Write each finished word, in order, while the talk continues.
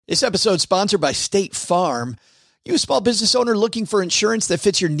This episode is sponsored by State Farm. You a small business owner looking for insurance that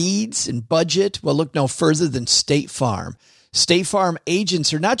fits your needs and budget? Well, look no further than State Farm. State Farm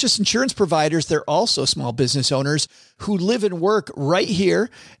agents are not just insurance providers, they're also small business owners who live and work right here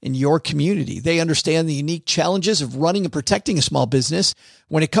in your community. They understand the unique challenges of running and protecting a small business.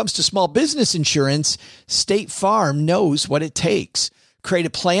 When it comes to small business insurance, State Farm knows what it takes. Create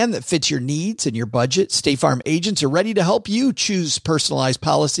a plan that fits your needs and your budget. State Farm agents are ready to help you choose personalized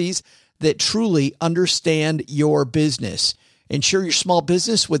policies that truly understand your business. Insure your small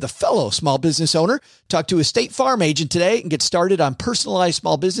business with a fellow small business owner. Talk to a State Farm agent today and get started on personalized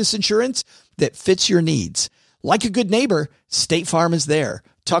small business insurance that fits your needs. Like a good neighbor, State Farm is there.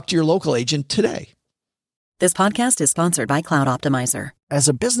 Talk to your local agent today. This podcast is sponsored by Cloud Optimizer. As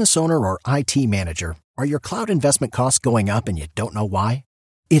a business owner or IT manager, are your cloud investment costs going up and you don't know why?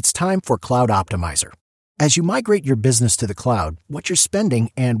 It's time for Cloud Optimizer. As you migrate your business to the cloud, what you're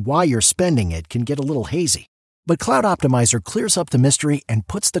spending and why you're spending it can get a little hazy. But Cloud Optimizer clears up the mystery and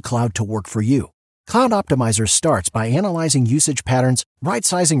puts the cloud to work for you. Cloud Optimizer starts by analyzing usage patterns,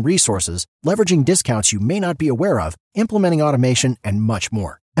 right-sizing resources, leveraging discounts you may not be aware of, implementing automation, and much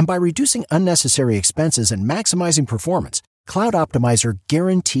more. And by reducing unnecessary expenses and maximizing performance, Cloud Optimizer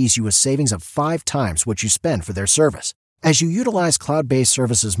guarantees you a savings of 5 times what you spend for their service. As you utilize cloud-based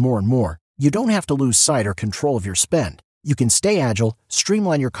services more and more, you don't have to lose sight or control of your spend. You can stay agile,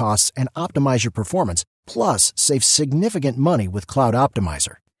 streamline your costs, and optimize your performance, plus save significant money with Cloud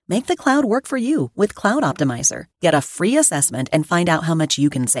Optimizer. Make the cloud work for you with Cloud Optimizer. Get a free assessment and find out how much you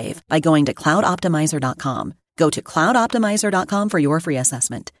can save by going to cloudoptimizer.com. Go to cloudoptimizer.com for your free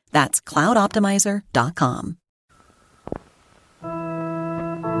assessment. That's cloudoptimizer.com.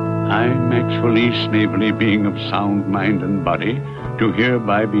 I, Maxwell E. Snavely, being of sound mind and body, do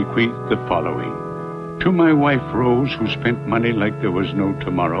hereby bequeath the following. To my wife, Rose, who spent money like there was no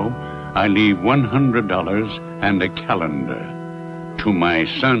tomorrow, I leave $100 and a calendar. To my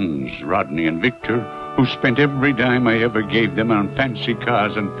sons, Rodney and Victor, who spent every dime I ever gave them on fancy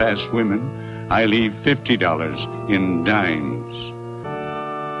cars and fast women, I leave $50 in dimes.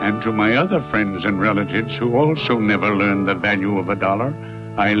 And to my other friends and relatives who also never learned the value of a dollar,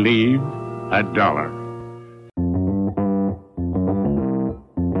 I leave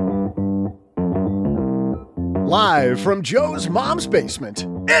 $1. Live from Joe's mom's basement,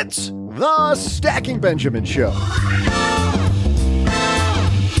 it's the Stacking Benjamin Show.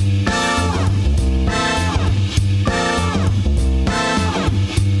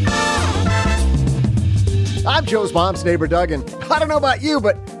 I'm Joe's mom's neighbor, Doug, and I don't know about you,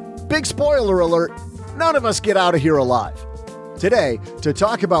 but big spoiler alert, none of us get out of here alive. Today, to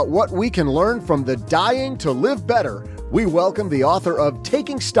talk about what we can learn from the dying to live better, we welcome the author of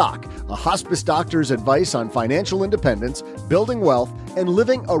Taking Stock, a hospice doctor's advice on financial independence, building wealth, and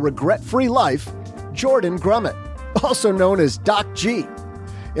living a regret-free life, Jordan Grummett, also known as Doc G.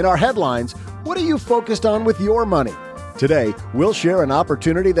 In our headlines, what are you focused on with your money? Today, we'll share an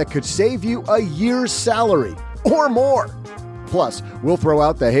opportunity that could save you a year's salary or more. Plus, we'll throw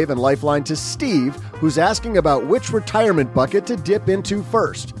out the Haven Lifeline to Steve, who's asking about which retirement bucket to dip into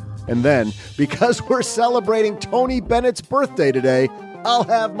first. And then, because we're celebrating Tony Bennett's birthday today, I'll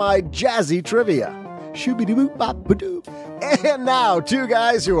have my jazzy trivia. Shoo-be-doo-bop-ba-doo. And now, 2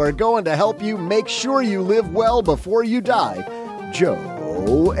 guys who are going to help you make sure you live well before you die, Joe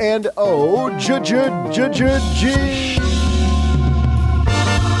and O-J-J-J-J-G.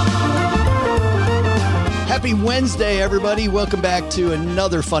 Happy Wednesday, everybody. Welcome back to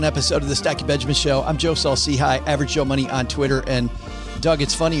another fun episode of the Stacking Benjamin Show. I'm Joe Saul-Sehy, Average Joe Money on Twitter. And Doug,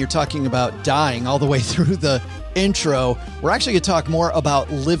 it's funny you're talking about dying all the way through the intro. We're actually going to talk more about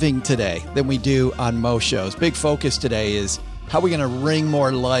living today than we do on most shows. Big focus today is how are we going to wring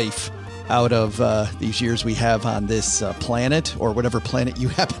more life out of these years we have on this planet, or whatever planet you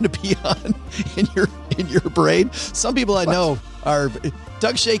happen to be on in your brain. Some people I know are...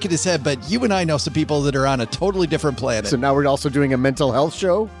 Doug's shaking his head, but you and I know some people that are on a totally different planet. So now we're also doing a mental health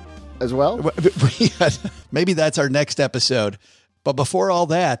show as well? Maybe that's our next episode. But before all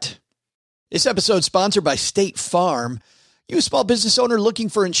that, this episode is sponsored by State Farm. You a small business owner looking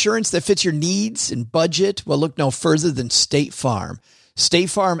for insurance that fits your needs and budget? Well, look no further than State Farm. State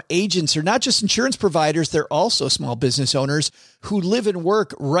Farm agents are not just insurance providers, they're also small business owners who live and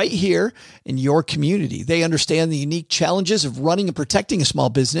work right here in your community. They understand the unique challenges of running and protecting a small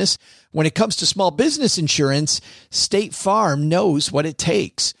business. When it comes to small business insurance, State Farm knows what it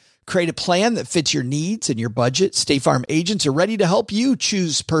takes. Create a plan that fits your needs and your budget. State Farm agents are ready to help you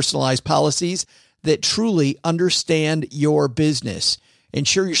choose personalized policies that truly understand your business.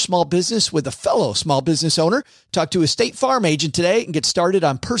 Insure your small business with a fellow small business owner. Talk to a State Farm agent today and get started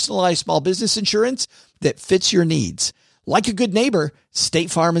on personalized small business insurance that fits your needs. Like a good neighbor,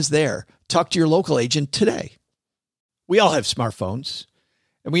 State Farm is there. Talk to your local agent today. We all have smartphones,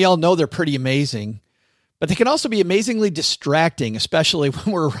 and we all know they're pretty amazing, but they can also be amazingly distracting, especially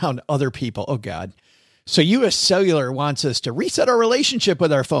when we're around other people. Oh, God. So US Cellular wants us to reset our relationship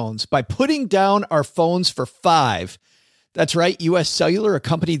with our phones by putting down our phones for $5. That's right. US Cellular, a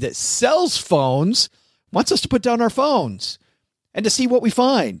company that sells phones, wants us to put down our phones and to see what we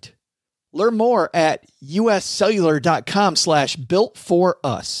find. Learn more at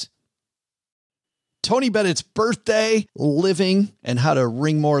uscellular.com/built-for-us. Tony Bennett's birthday, living, and how to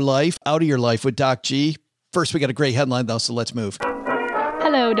wring more life out of your life with Doc G. First, we got a great headline, though, so let's move.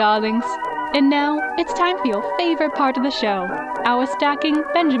 Hello, darlings. And now, it's time for your favorite part of the show, our Stacking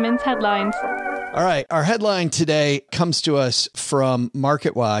Benjamin's Headlines. All right, our headline today comes to us from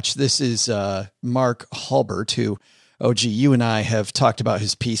MarketWatch. This is Mark Hulbert, who, OG, you and I have talked about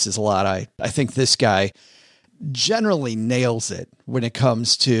his pieces a lot. I think this guy generally nails it when it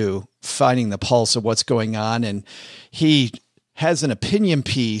comes to finding the pulse of what's going on. And he has an opinion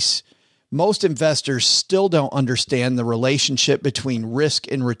piece. Most investors still don't understand the relationship between risk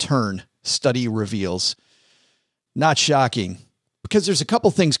and return, study reveals. Not shocking, because there's a couple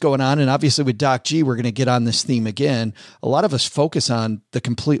things going on. And obviously with Doc G, we're going to get on this theme again. A lot of us focus on the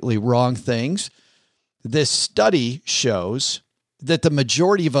completely wrong things. This study shows that the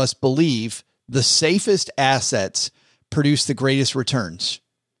majority of us believe the safest assets produce the greatest returns.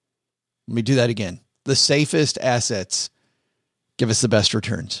 Let me do that again. The safest assets give us the best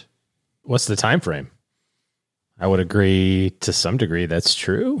returns. What's the time frame? I would agree to some degree that's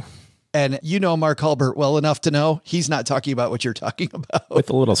true. And you know Mark Hulbert well enough to know he's not talking about what you're talking about. With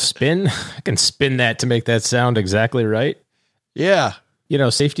a little spin, I can spin that to make that sound exactly right. Yeah. You know,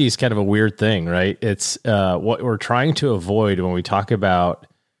 safety is kind of a weird thing, right? It's what we're trying to avoid when we talk about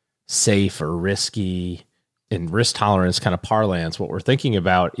safe or risky and risk tolerance kind of parlance. What we're thinking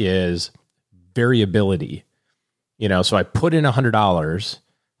about is variability. You know, so I put in $100.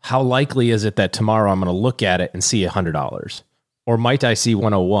 How likely is it that tomorrow I'm going to look at it and see $100? Or might I see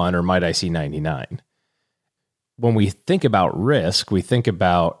 101 or might I see 99? When we think about risk, we think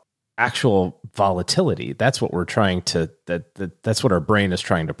about actual volatility. That's what we're trying to, that's what our brain is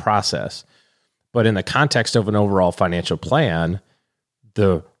trying to process. But in the context of an overall financial plan,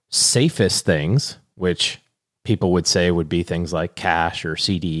 the safest things, which people would say would be things like cash or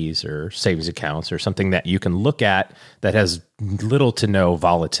CDs or savings accounts or something that you can look at that has little to no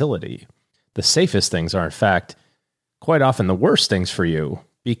volatility. The safest things are, in fact, quite often the worst things for you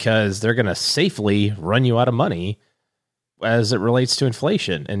because they're going to safely run you out of money as it relates to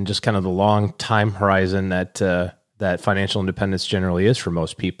inflation and just kind of the long time horizon that that financial independence generally is for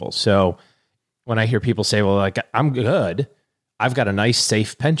most people. So when I hear people say, well, like, I'm good, I've got a nice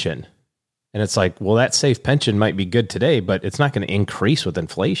safe pension. And it's like, well, that safe pension might be good today, but it's not going to increase with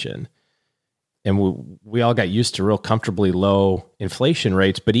inflation. And we all got used to real comfortably low inflation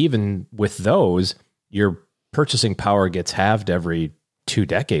rates. But even with those, your purchasing power gets halved every 2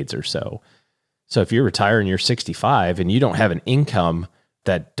 decades or so. So if you retire and you're 65 and you don't have an income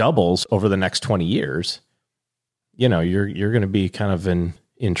that doubles over the next 20 years, you know, you're going to be kind of in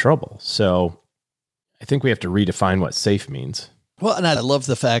trouble. So I think we have to redefine what safe means. Well, and I love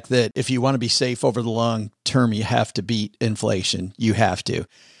the fact that if you want to be safe over the long term, you have to beat inflation. You have to.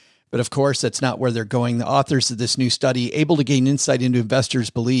 But of course, that's not where they're going. The authors of this new study, able to gain insight into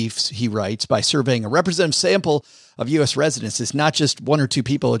investors' beliefs, he writes, by surveying a representative sample of U.S. residents. It's not just 1 or 2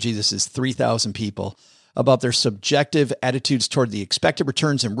 people. Oh, gee, this is 3,000 people, about their subjective attitudes toward the expected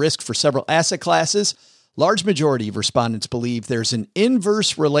returns and risk for several asset classes. Large majority of respondents believe there's an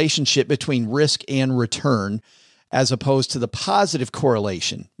inverse relationship between risk and return, as opposed to the positive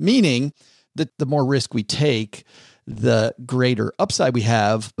correlation, meaning that the more risk we take, the greater upside we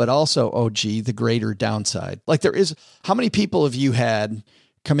have, but also, the greater downside. Like there is, how many people have you had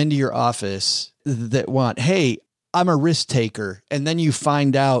come into your office that want, hey, I'm a risk taker. And then you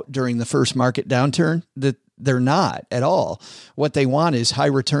find out during the first market downturn that they're not at all. What they want is high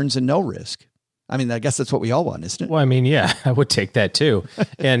returns and no risk. I mean, I guess that's what we all want, isn't it? Well, I mean, yeah, I would take that too.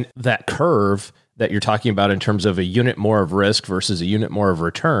 And that curve that you're talking about in terms of a unit more of risk versus a unit more of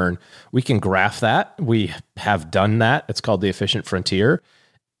return, we can graph that. We have done that. It's called the efficient frontier.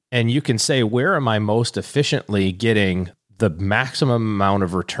 And you can say, where am I most efficiently getting the maximum amount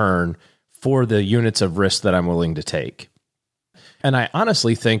of return for the units of risk that I'm willing to take? And I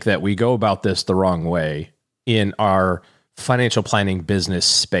honestly think that we go about this the wrong way in our financial planning business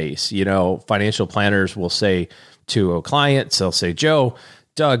space. You know, financial planners will say, to a client. So they'll say, Joe,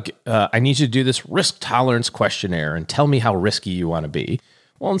 Doug, I need you to do this risk tolerance questionnaire and tell me how risky you want to be.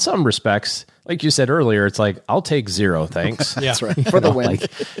 Well, in some respects, like you said earlier, it's like, I'll take 0, thanks. Yeah. That's right. For the win.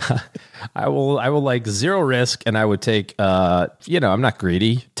 Like, I will like 0 risk, and I would take, I'm not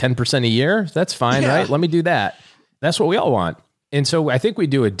greedy, 10% a year. That's fine, right? Let me do that. That's what we all want. And so I think we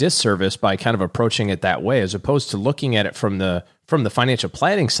do a disservice by kind of approaching it that way, as opposed to looking at it from the financial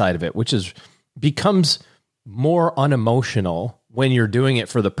planning side of it, which becomes more unemotional when you're doing it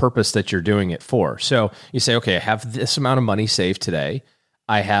for the purpose that you're doing it for. So you say, okay, I have this amount of money saved today.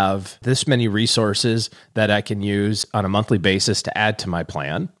 I have this many resources that I can use on a monthly basis to add to my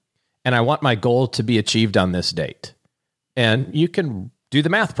plan. And I want my goal to be achieved on this date. And you can do the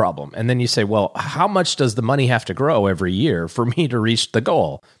math problem. And then you say, well, how much does the money have to grow every year for me to reach the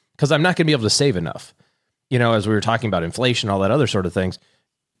goal? Because I'm not going to be able to save enough. As we were talking about inflation, all that other sort of things,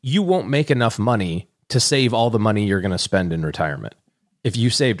 you won't make enough money to save all the money you're going to spend in retirement. If you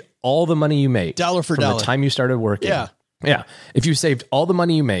saved all the money you make dollar for from dollar, the time you started working. Yeah. If you saved all the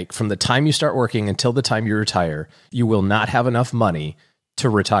money you make from the time you start working until the time you retire, you will not have enough money to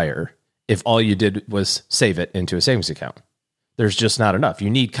retire if all you did was save it into a savings account. There's just not enough.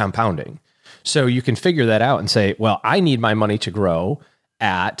 You need compounding. So you can figure that out and say, well, I need my money to grow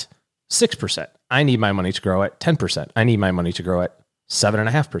at 6%. I need my money to grow at 10%. I need my money to grow at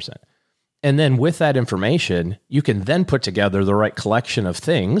 7.5%. And then with that information, you can then put together the right collection of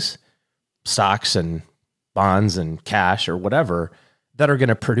things, stocks and bonds and cash or whatever, that are going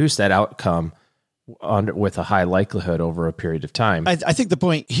to produce that outcome with a high likelihood over a period of time. I think the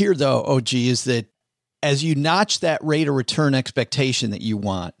point here, though, OG, is that as you notch that rate of return expectation that you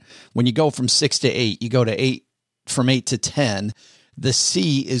want, when you go from 6 to 8, you go to 8, from 8 to 10, the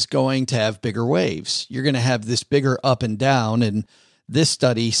C is going to have bigger waves. You're going to have this bigger up and down. And this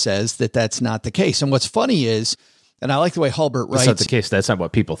study says that that's not the case. And what's funny is, and I like the way Hulbert writes. That's not the case. That's not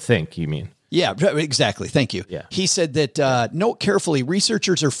what people think, you mean? Yeah, exactly. Thank you. Yeah. He said that, note carefully,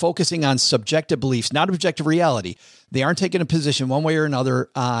 researchers are focusing on subjective beliefs, not objective reality. They aren't taking a position one way or another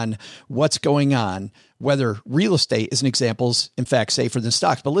on what's going on, whether real estate, as an example, is in fact safer than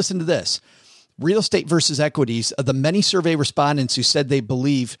stocks. But listen to this. Real estate versus equities, of the many survey respondents who said they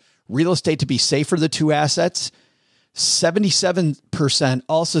believe real estate to be safer than 2 assets, 77%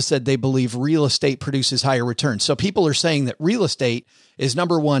 also said they believe real estate produces higher returns. So people are saying that real estate is,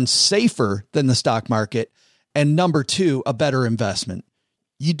 number 1, safer than the stock market, and number 2, a better investment.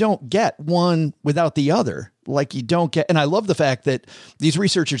 You don't get one without the other. Like you don't get, and I love the fact that these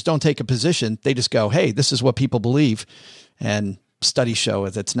researchers don't take a position. They just go, hey, this is what people believe. And studies show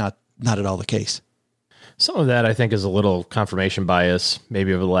that's not at all the case. Some of that, I think, is a little confirmation bias,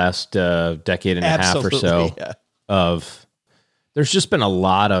 maybe over the last decade and a half or so. Yeah. There's just been a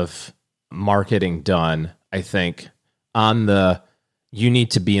lot of marketing done, I think, on the you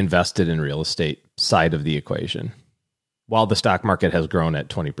need to be invested in real estate side of the equation, while the stock market has grown at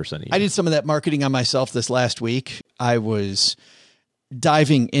 20% a year. I did some of that marketing on myself this last week. I was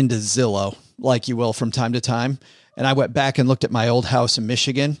diving into Zillow, like you will from time to time, and I went back and looked at my old house in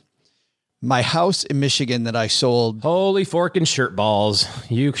Michigan. My house in Michigan that I sold. Holy fork and shirt balls.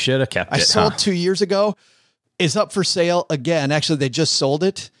 You should have kept it. I sold 2 years ago. Is up for sale again. Actually, they just sold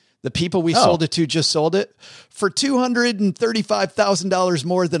it. The people we sold it to just sold it for $235,000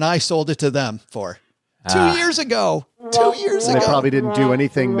 more than I sold it to them for 2 years ago. 2 years ago. They probably didn't do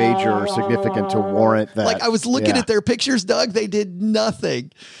anything major or significant to warrant that. Like I was looking at their pictures, Doug. They did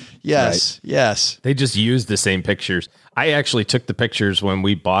nothing. Yes. Right. Yes. They just used the same pictures. I actually took the pictures when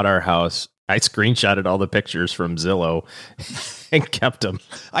we bought our house. I screenshotted all the pictures from Zillow and kept them.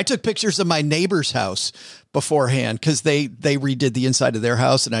 I took pictures of my neighbor's house beforehand because they redid the inside of their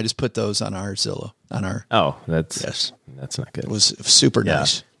house, and I just put those on our Zillow. That's not good. It was super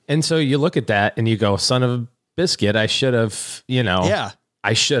nice. And so you look at that and you go, son of a biscuit, I should have,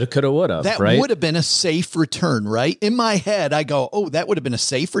 I should have, could have, would have. That right? would have been a safe return, right? In my head, I go, oh, that would have been a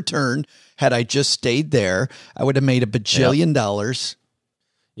safe return had I just stayed there. I would have made $1 bajillion.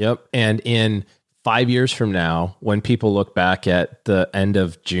 Yep. And in 5 years from now, when people look back at the end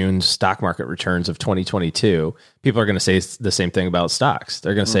of June's stock market returns of 2022, people are going to say the same thing about stocks.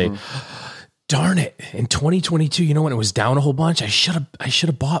 They're going to say, darn it, in 2022, when it was down a whole bunch, I should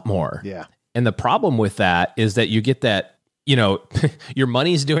have bought more. Yeah. And the problem with that is that you get that, your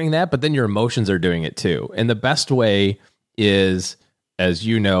money's doing that, but then your emotions are doing it too. And the best way is, as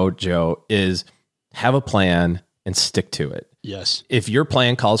you know, Joe, is have a plan and stick to it. Yes. If your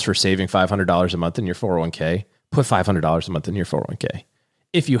plan calls for saving $500 a month in your 401k, put $500 a month in your 401k.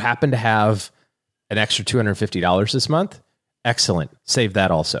 If you happen to have an extra $250 this month, excellent. Save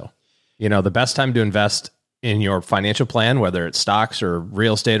that also. The best time to invest in your financial plan, whether it's stocks or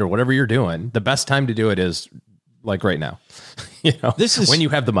real estate or whatever you're doing, the best time to do it is like right now. This is when you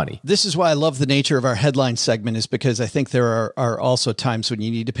have the money. This is why I love the nature of our headline segment, is because I think there are also times when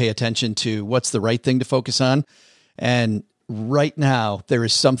you need to pay attention to what's the right thing to focus on. And right now there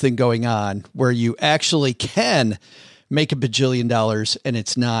is something going on where you actually can make $1 bajillion, and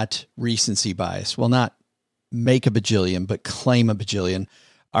it's not recency bias. Well, not make $1 bajillion, but claim $1 bajillion.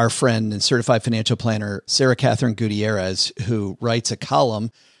 Our friend and certified financial planner, Sarah Catherine Gutierrez, who writes a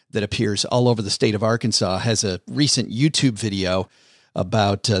column that appears all over the state of Arkansas, has a recent YouTube video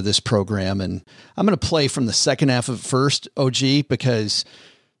about this program. And I'm going to play from the second half of it first, OG, because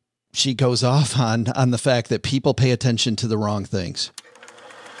she goes off on the fact that people pay attention to the wrong things.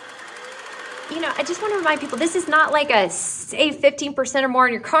 I just want to remind people, this is not like a save 15% or more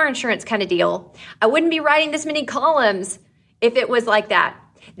on your car insurance kind of deal. I wouldn't be writing this many columns if it was like that.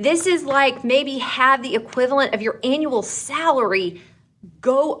 This is like maybe have the equivalent of your annual salary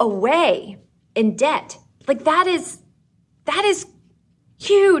go away in debt. Like that is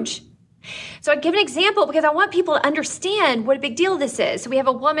huge. So I'd give an example because I want people to understand what a big deal this is. So we have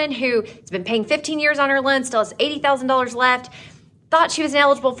a woman who has been paying 15 years on her loan, still has $80,000 left, thought she was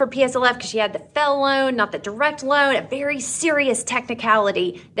ineligible for PSLF because she had the FFEL loan, not the direct loan, a very serious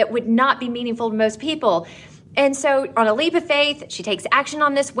technicality that would not be meaningful to most people. And so on a leap of faith, she takes action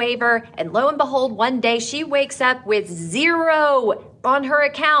on this waiver, and lo and behold, one day she wakes up with $0 on her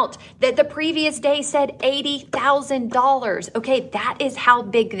account that the previous day said $80,000. Okay, that is how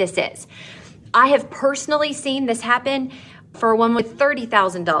big this is. I have personally seen this happen for one with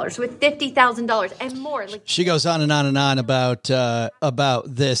 $30,000, with $50,000 and more. She goes on and on and on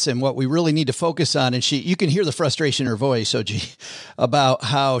about this and what we really need to focus on. And you can hear the frustration in her voice, OG, about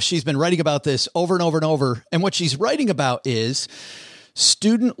how she's been writing about this over and over and over. And what she's writing about is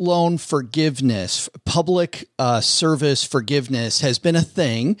student loan forgiveness, public service forgiveness has been a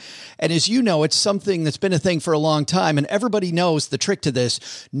thing. And as you know, it's something that's been a thing for a long time. And everybody knows the trick to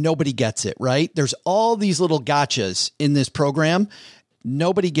this. Nobody gets it, right? There's all these little gotchas in this program.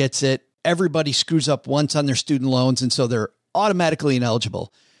 Nobody gets it. Everybody screws up once on their student loans. And so they're automatically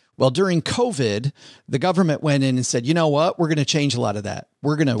ineligible. Well, during COVID, the government went in and said, you know what? We're going to change a lot of that.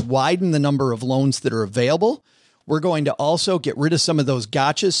 We're going to widen the number of loans that are available. We're going to also get rid of some of those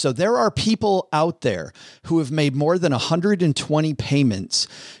gotchas. So there are people out there who have made more than 120 payments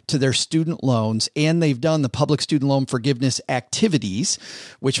to their student loans, and they've done the public student loan forgiveness activities,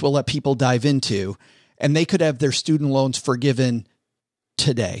 which we'll let people dive into, and they could have their student loans forgiven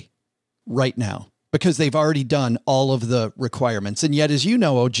today, right now, because they've already done all of the requirements. And yet, as you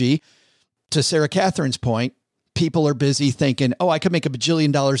know, OG, to Sarah Catherine's point, people are busy thinking, oh, I could make $1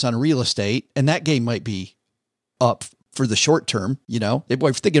 bajillion on real estate, and that game might be up for the short term. If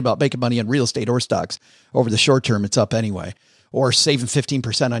we're thinking about making money on real estate or stocks over the short term, it's up anyway, or saving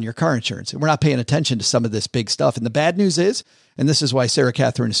 15% on your car insurance. And we're not paying attention to some of this big stuff. And the bad news is, and this is why Sarah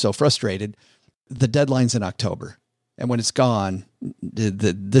Catherine is so frustrated, the deadline's in October. And when it's gone,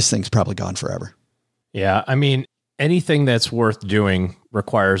 this thing's probably gone forever. Yeah. I mean, anything that's worth doing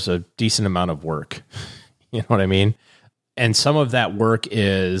requires a decent amount of work. You know what I mean? And some of that work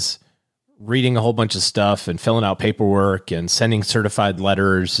is reading a whole bunch of stuff and filling out paperwork and sending certified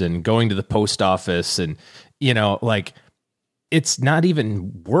letters and going to the post office. And, it's not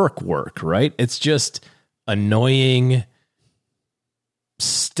even work, right? It's just annoying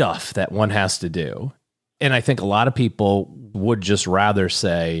stuff that one has to do. And I think a lot of people would just rather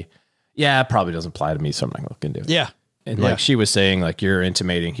say, yeah, it probably doesn't apply to me, so I'm not going to look into it. Yeah. And like she was saying, like you're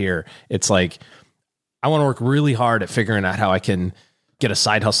intimating here, it's like, I want to work really hard at figuring out how I can get a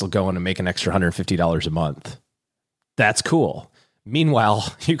side hustle going and make an extra $150 a month. That's cool.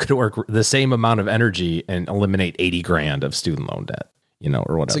 Meanwhile, you could work the same amount of energy and eliminate $80,000 of student loan debt,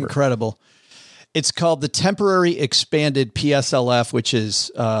 or whatever. It's incredible. It's called the Temporary Expanded PSLF, which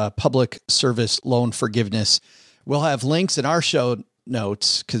is Public Service Loan Forgiveness. We'll have links in our show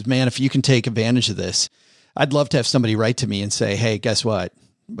notes because, man, if you can take advantage of this, I'd love to have somebody write to me and say, hey, guess what?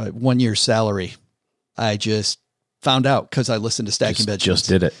 My 1 year's salary, I just found out because I listened to Stacking Benjamins. Just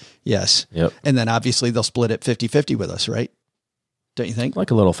did it. Yes. Yep. And then obviously they'll split it 50-50 with us, right? Don't you think?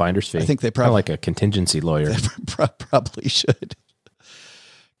 Like a little finder's fee. I think they probably like a contingency lawyer. They probably should.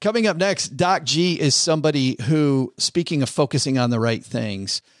 Coming up next, Doc G is somebody who, speaking of focusing on the right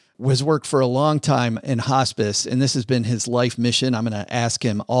things, was worked for a long time in hospice, and this has been his life mission. I'm going to ask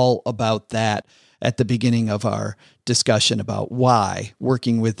him all about that at the beginning of our discussion about why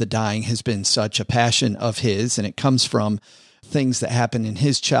working with the dying has been such a passion of his. And it comes from things that happened in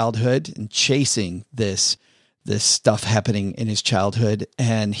his childhood and chasing this stuff happening in his childhood.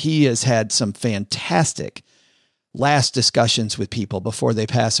 And he has had some fantastic last discussions with people before they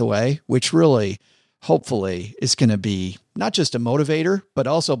pass away, which really, hopefully, is going to be not just a motivator, but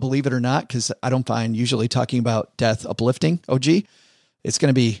also, believe it or not, because I don't find usually talking about death uplifting, OG, it's going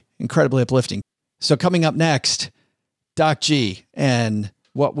to be incredibly uplifting. So coming up next, Doc G and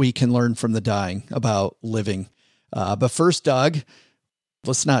what we can learn from the dying about living. But first, Doug,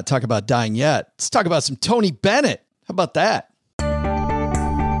 let's not talk about dying yet. Let's talk about some Tony Bennett. How about that?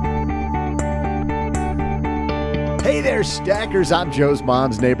 Hey there, Stackers. I'm Joe's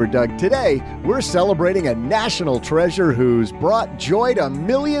mom's neighbor, Doug. Today, we're celebrating a national treasure who's brought joy to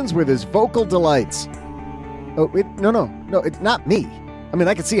millions with his vocal delights. Oh, no, it's not me. I mean,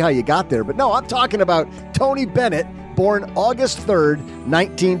 I can see how you got there, but no, I'm talking about Tony Bennett, born August 3rd,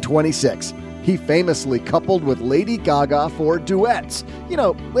 1926. He famously coupled with Lady Gaga for duets. You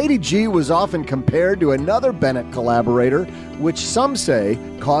know, Lady G was often compared to another Bennett collaborator, which some say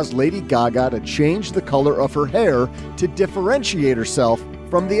caused Lady Gaga to change the color of her hair to differentiate herself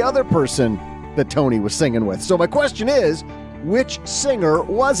from the other person that Tony was singing with. So my question is, which singer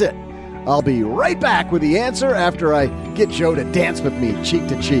was it? I'll be right back with the answer after I get Joe to dance with me cheek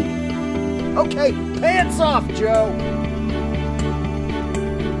to cheek. Okay, pants off, Joe.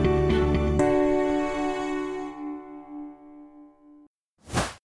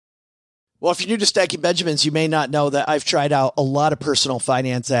 Well, if you're new to Stacking Benjamins, you may not know that I've tried out a lot of personal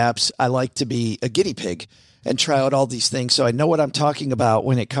finance apps. I like to be a guinea pig and try out all these things. So I know what I'm talking about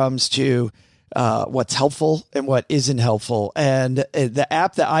when it comes to what's helpful and what isn't helpful. And the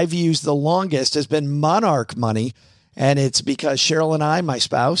app that I've used the longest has been Monarch Money. And it's because Cheryl and I, my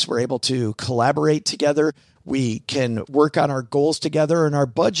spouse, were able to collaborate together. We can work on our goals together, and our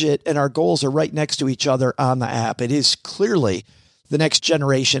budget and our goals are right next to each other on the app. It is clearly the next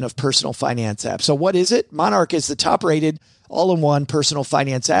generation of personal finance apps. So what is it? Monarch is the top-rated all-in-one personal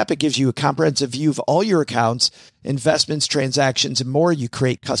finance app. It gives you a comprehensive view of all your accounts, investments, transactions, and more. You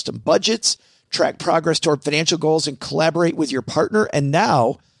create custom budgets, track progress toward financial goals, and collaborate with your partner. And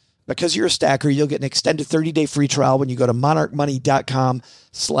now, because you're a stacker, you'll get an extended 30-day free trial when you go to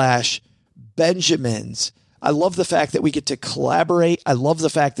monarchmoney.com/Benjamins. I love the fact that we get to collaborate. I love the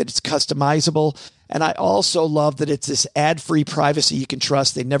fact that it's customizable. And I also love that it's this ad-free privacy you can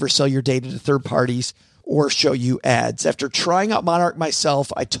trust. They never sell your data to third parties or show you ads. After trying out Monarch myself,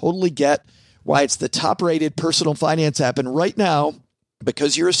 I totally get why it's the top-rated personal finance app. And right now,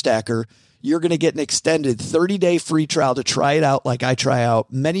 because you're a stacker, you're going to get an extended 30-day free trial to try it out like I try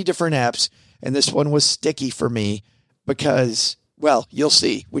out many different apps. And this one was sticky for me because, well, you'll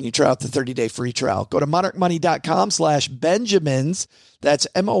see when you try out the 30-day free trial. Go to monarchmoney.com/Benjamins. That's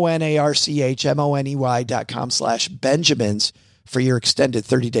monarchmoney.com/Benjamins for your extended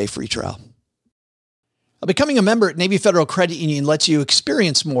 30-day free trial. Becoming a member at Navy Federal Credit Union lets you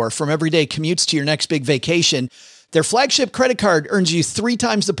experience more, from everyday commutes to your next big vacation. Their flagship credit card earns you 3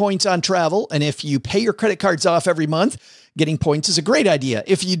 times the points on travel. And if you pay your credit cards off every month, getting points is a great idea.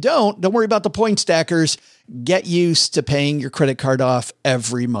 If you don't worry about the point stackers. Get used to paying your credit card off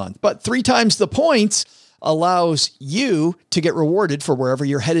every month. But 3 times the points allows you to get rewarded for wherever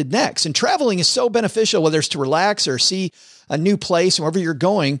you're headed next. And traveling is so beneficial, whether it's to relax or see a new place, wherever you're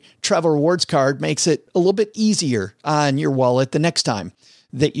going. Travel Rewards Card makes it a little bit easier on your wallet the next time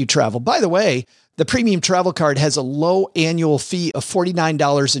that you travel. By the way, the Premium Travel Card has a low annual fee of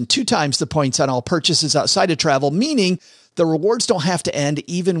 $49 and 2 times the points on all purchases outside of travel, meaning the rewards don't have to end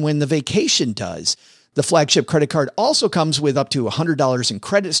even when the vacation does. The flagship credit card also comes with up to $100 in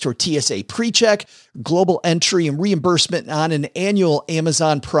credits toward TSA PreCheck, global entry, and reimbursement on an annual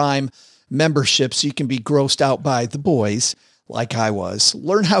Amazon Prime membership, so you can be grossed out by the boys like I was.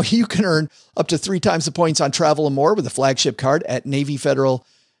 Learn how you can earn up to 3 times the points on travel and more with the flagship card at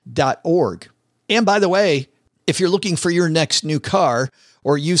NavyFederal.org. And by the way, if you're looking for your next new car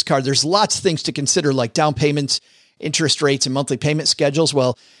or used car, there's lots of things to consider, like down payments, interest rates, and monthly payment schedules.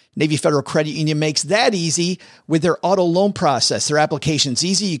 Well, Navy Federal Credit Union makes that easy with their auto loan process. Their application's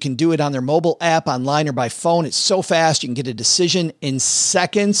easy. You can do it on their mobile app, online, or by phone. It's so fast. You can get a decision in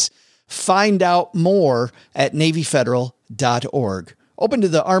seconds. Find out more at NavyFederal.org. Open to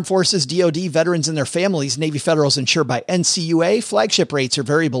the Armed Forces, DoD, veterans, and their families, Navy Federal is insured by NCUA. Flagship rates are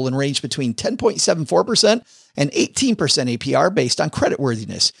variable and range between 10.74% and 18% APR based on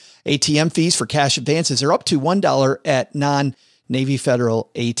creditworthiness. ATM fees for cash advances are up to $1 at non-Navy Federal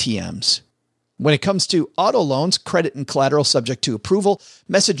ATMs. When it comes to auto loans, credit and collateral subject to approval,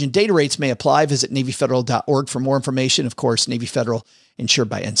 message and data rates may apply. Visit NavyFederal.org for more information. Of course, Navy Federal, insured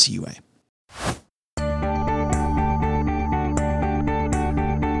by NCUA.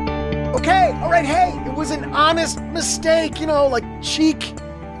 Okay, all right, hey, it was an honest mistake, like cheek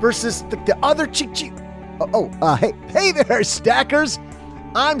versus the other cheek. Hey there, stackers.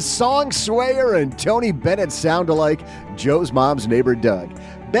 I'm Song Swayer and Tony Bennett sound alike, Joe's mom's neighbor Doug.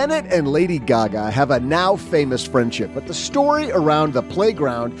 Bennett and Lady Gaga have a now famous friendship, but the story around the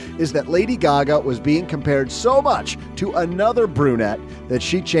playground is that Lady Gaga was being compared so much to another brunette that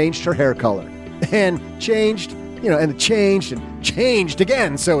she changed her hair color. And changed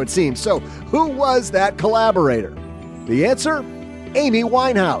again, so it seems. So who was that collaborator? The answer? Amy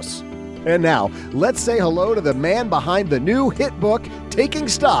Winehouse. And now, let's say hello to the man behind the new hit book, Taking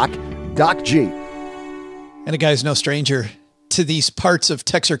Stock, Doc G. And a guy's no stranger to these parts of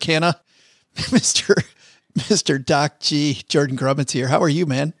Texarkana, Mr. Doc G. Jordan Grubbins here. How are you,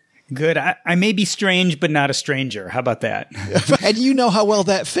 man? Good. I may be strange, but not a stranger. How about that? And you know how well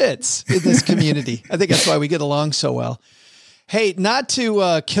that fits in this community. I think that's why we get along so well. Hey, not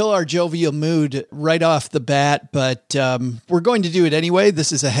to kill our jovial mood right off the bat, but we're going to do it anyway.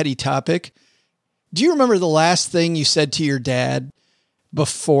 This is a heady topic. Do you remember the last thing you said to your dad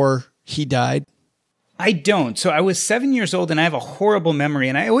before he died? I don't. So I was 7 years old and I have a horrible memory.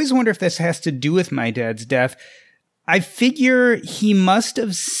 And I always wonder if this has to do with my dad's death. I figure he must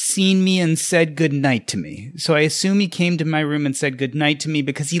have seen me and said goodnight to me. So I assume he came to my room and said goodnight to me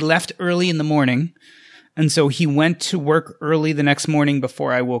because he left early in the morning. And so he went to work early the next morning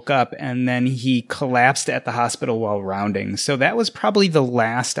before I woke up, and then he collapsed at the hospital while rounding. So that was probably the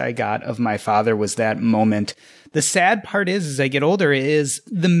last I got of my father, was that moment. The sad part is, as I get older, is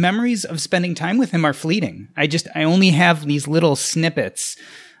the memories of spending time with him are fleeting. I only have these little snippets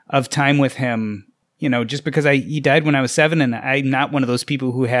of time with him, just because he died when I was 7, and I'm not one of those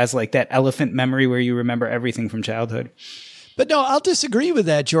people who has like that elephant memory where you remember everything from childhood. But no, I'll disagree with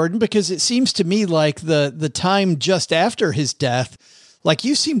that, Jordan, because it seems to me like the time just after his death, like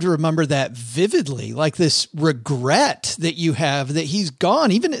you seem to remember that vividly, like this regret that you have that he's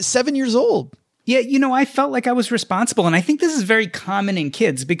gone, even at 7 years old. Yeah, I felt like I was responsible. And I think this is very common in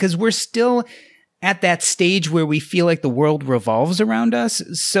kids because we're still at that stage where we feel like the world revolves around us.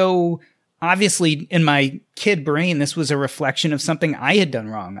 So obviously, in my kid brain, this was a reflection of something I had done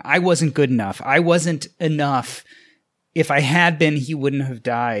wrong. I wasn't good enough. I wasn't enough. If I had been, he wouldn't have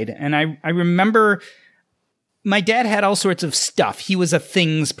died. And I remember my dad had all sorts of stuff. He was a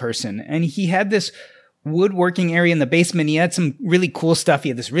things person, and he had this woodworking area in the basement. He had some really cool stuff. He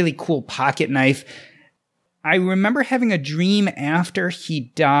had this really cool pocket knife. I remember having a dream after he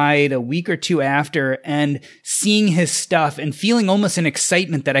died, a week or two after, and seeing his stuff and feeling almost an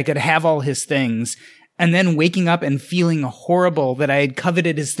excitement that I could have all his things. And then waking up and feeling horrible that I had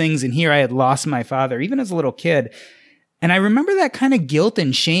coveted his things, and here I had lost my father, even as a little kid. And I remember that kind of guilt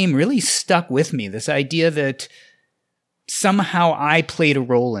and shame really stuck with me, this idea that somehow I played a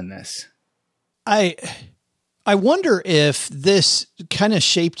role in this. I wonder if this kind of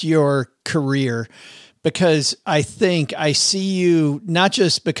shaped your career, because I think I see you not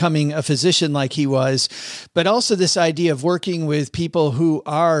just becoming a physician like he was, but also this idea of working with people who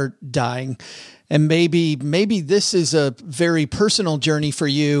are dying. And maybe this is a very personal journey for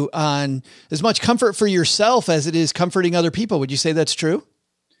you on as much comfort for yourself as it is comforting other people. Would you say that's true?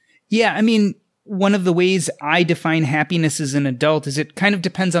 Yeah. I mean, one of the ways I define happiness as an adult is it kind of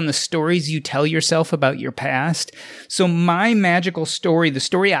depends on the stories you tell yourself about your past. So my magical story, the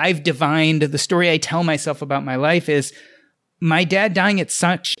story I've divined, the story I tell myself about my life is my dad dying at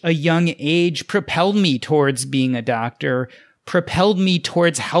such a young age propelled me towards being a doctor, propelled me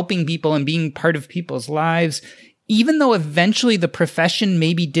towards helping people and being part of people's lives, even though eventually the profession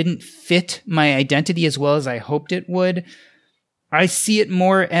maybe didn't fit my identity as well as I hoped it would. I see it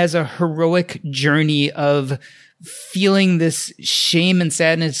more as a heroic journey of feeling this shame and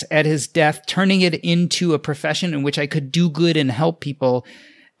sadness at his death, turning it into a profession in which I could do good and help people.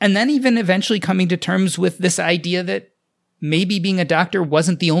 And then even eventually coming to terms with this idea that maybe being a doctor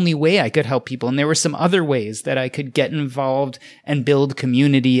wasn't the only way I could help people. And there were some other ways that I could get involved and build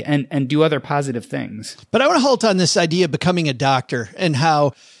community and do other positive things. But I want to halt on this idea of becoming a doctor and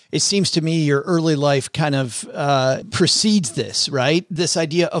how it seems to me your early life kind of precedes this, right? This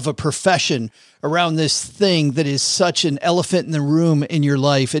idea of a profession around this thing that is such an elephant in the room in your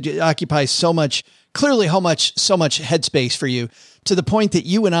life. It occupies so much headspace for you, to the point that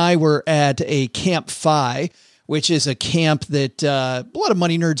you and I were at a Camp Phi, which is a camp that a lot of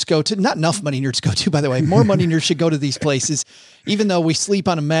money nerds go to. Not enough money nerds go to, by the way. More money nerds should go to these places, even though we sleep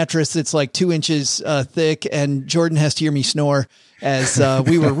on a mattress that's like 2 inches thick, and Jordan has to hear me snore as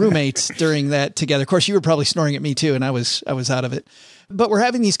we were roommates during that together. Of course, you were probably snoring at me too, and I was out of it. But we're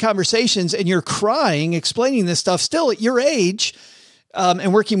having these conversations, and you're crying, explaining this stuff still at your age,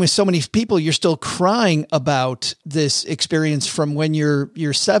 and working with so many people. You're still crying about this experience from when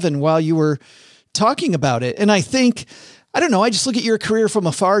you're 7 while you were talking about it. And I think, I don't know, I just look at your career from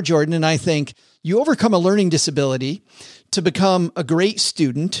afar, Jordan, and I think you overcome a learning disability to become a great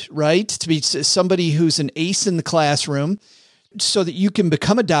student, right? To be somebody who's an ace in the classroom so that you can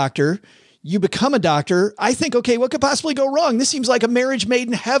become a doctor. You become a doctor. I think, okay, what could possibly go wrong? This seems like a marriage made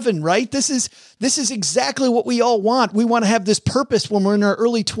in heaven, right? This is exactly what we all want. We want to have this purpose when we're in our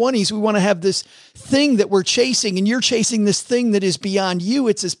early 20s. We want to have this thing that we're chasing, and you're chasing this thing that is beyond you.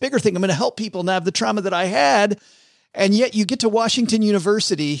 It's this bigger thing. I'm going to help people not have the trauma that I had. And yet you get to Washington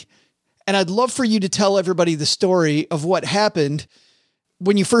University, and I'd love for you to tell everybody the story of what happened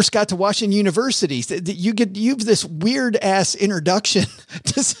when you first got to Washington University. You have this weird ass introduction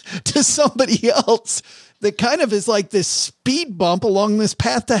to somebody else that kind of is like this speed bump along this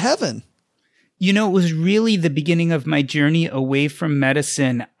path to heaven. You know, it was really the beginning of my journey away from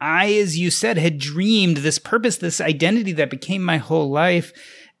medicine. I, as you said, had dreamed this purpose, this identity that became my whole life.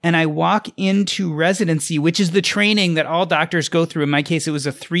 And I walk into residency, which is the training that all doctors go through. In my case, it was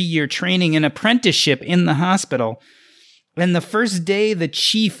a 3-year training, an apprenticeship in the hospital. And the first day, the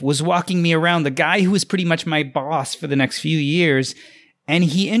chief was walking me around, the guy who was pretty much my boss for the next few years. And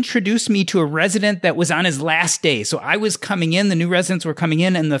he introduced me to a resident that was on his last day. So I was coming in, the new residents were coming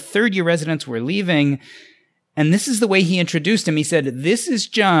in, and the third-year residents were leaving. And this is the way he introduced him. He said, "This is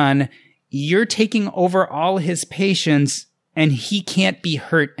John. You're taking over all his patients, and he can't be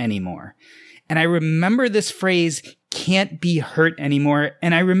hurt anymore." And I remember this phrase, "can't be hurt anymore."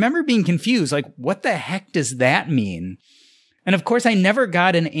 And I remember being confused, like, what the heck does that mean? And of course, I never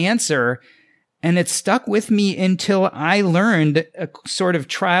got an answer. And it stuck with me until I learned a sort of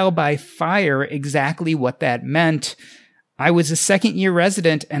trial by fire exactly what that meant. I was a second-year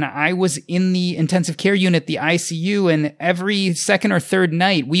resident, and I was in the intensive care unit, the ICU, and every second or third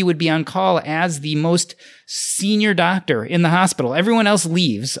night, we would be on call as the most senior doctor in the hospital. Everyone else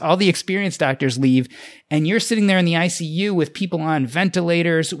leaves. All the experienced doctors leave, and you're sitting there in the ICU with people on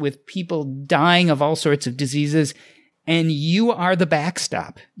ventilators, with people dying of all sorts of diseases, and you are the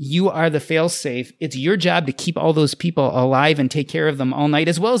backstop. You are the fail-safe. It's your job to keep all those people alive and take care of them all night,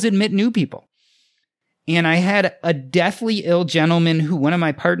 as well as admit new people. And I had a deathly ill gentleman who one of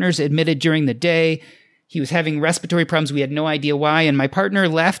my partners admitted during the day. He was having respiratory problems. We had no idea why. And my partner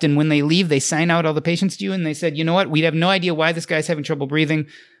left. And when they leave, they sign out all the patients to you. And they said, "You know what? We have no idea why this guy's having trouble breathing,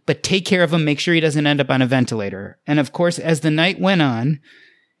 but take care of him. Make sure he doesn't end up on a ventilator." And of course, as the night went on,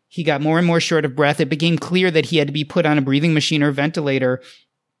 he got more and more short of breath. It became clear that he had to be put on a breathing machine or ventilator.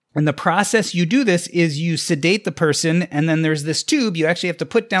 And the process you do this is you sedate the person, and then there's this tube you actually have to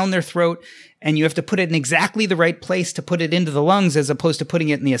put down their throat, and you have to put it in exactly the right place to put it into the lungs as opposed to putting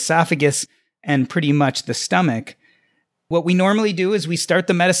it in the esophagus and pretty much the stomach. What we normally do is we start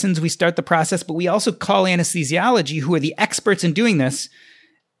the medicines, we start the process, but we also call anesthesiology, who are the experts in doing this.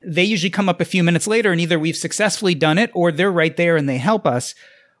 They usually come up a few minutes later, and either we've successfully done it or they're right there and they help us.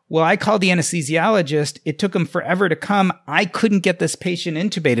 Well, I called the anesthesiologist. It took him forever to come. I couldn't get this patient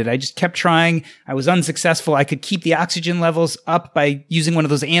intubated. I just kept trying. I was unsuccessful. I could keep the oxygen levels up by using one of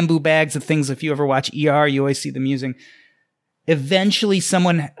those ambu bags of things. If you ever watch ER, you always see them using. Eventually,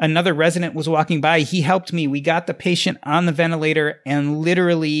 another resident was walking by. He helped me. We got the patient on the ventilator and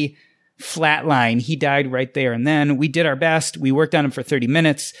literally flatline. He died right there. And then we did our best. We worked on him for 30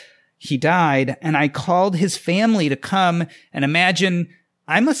 minutes. He died. And I called his family to come, and imagine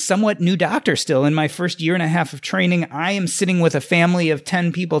I'm a somewhat new doctor still in my first year and a half of training. I am sitting with a family of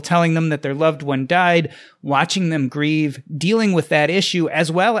 10 people telling them that their loved one died, watching them grieve, dealing with that issue,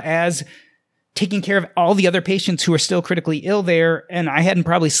 as well as taking care of all the other patients who are still critically ill there. And I hadn't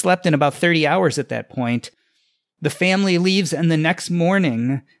probably slept in about 30 hours at that point. The family leaves, and the next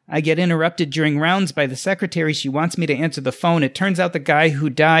morning I get interrupted during rounds by the secretary. She wants me to answer the phone. It turns out the guy who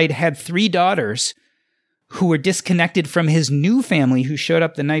died had 3 daughters who were disconnected from his new family who showed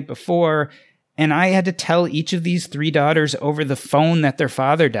up the night before. And I had to tell each of these 3 daughters over the phone that their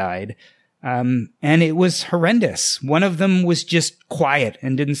father died. And it was horrendous. One of them was just quiet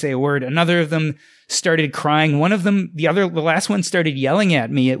and didn't say a word. Another of them started crying. One of them, the last one started yelling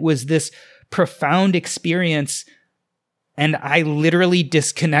at me. It was this profound experience. And I literally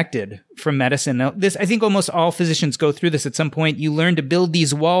disconnected from medicine. Now, I think almost all physicians go through this at some point. You learn to build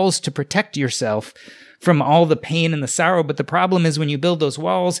these walls to protect yourself from all the pain and the sorrow. But the problem is when you build those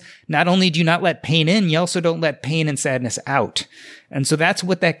walls, not only do you not let pain in, you also don't let pain and sadness out. And so that's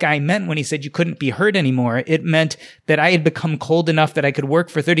what that guy meant when he said you couldn't be hurt anymore. It meant that I had become cold enough that I could work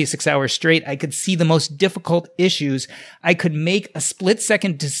for 36 hours straight. I could see the most difficult issues. I could make a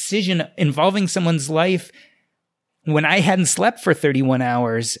split-second decision involving someone's life when I hadn't slept for 31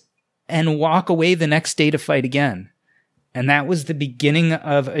 hours and walk away the next day to fight again. And that was the beginning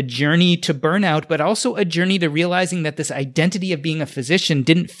of a journey to burnout, but also a journey to realizing that this identity of being a physician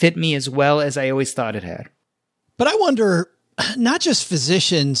didn't fit me as well as I always thought it had. But I wonder, not just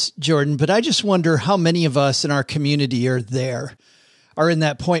physicians, Jordan, but I just wonder how many of us in our community are in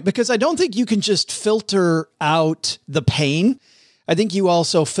that point, because I don't think you can just filter out the pain. I think you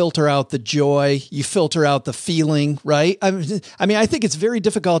also filter out the joy, you filter out the feeling, right? I mean, I think it's very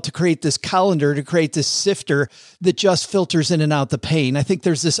difficult to create this colander, to create this sifter that just filters in and out the pain. I think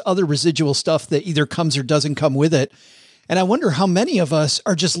there's this other residual stuff that either comes or doesn't come with it. And I wonder how many of us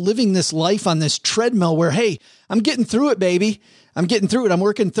are just living this life on this treadmill where, hey, I'm getting through it, baby. I'm getting through it. I'm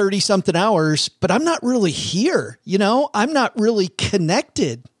working 30 something hours, but I'm not really here. You know, I'm not really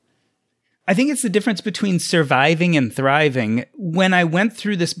connected. I think it's the difference between surviving and thriving. When I went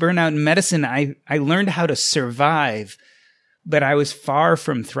through this burnout in medicine, I learned how to survive, but I was far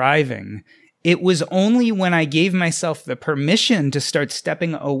from thriving. It was only when I gave myself the permission to start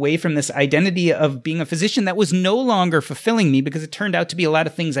stepping away from this identity of being a physician that was no longer fulfilling me, because it turned out to be a lot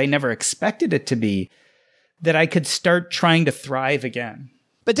of things I never expected it to be, that I could start trying to thrive again.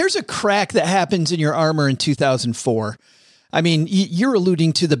 But there's a crack that happens in your armor in 2004. I mean, you're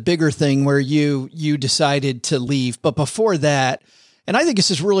alluding to the bigger thing where you decided to leave. But before that, and I think this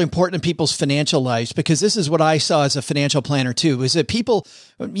is really important in people's financial lives, because this is what I saw as a financial planner too, is that people,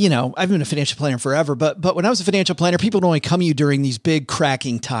 you know, I've been a financial planner forever, but when I was a financial planner, people would only come to you during these big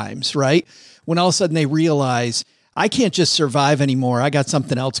cracking times, right? When all of a sudden they realize, I can't just survive anymore. I got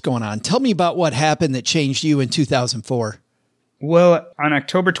something else going on. Tell me about what happened that changed you in 2004. Well, on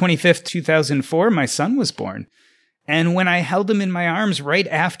October 25th, 2004, my son was born. And when I held him in my arms right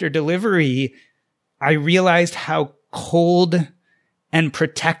after delivery, I realized how cold and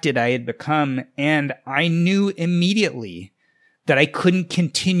protected I had become. And I knew immediately that I couldn't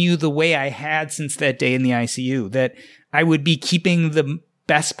continue the way I had since that day in the ICU, that I would be keeping the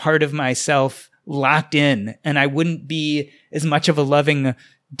best part of myself locked in, and I wouldn't be as much of a loving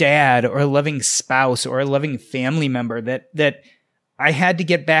dad or a loving spouse or a loving family member, that I had to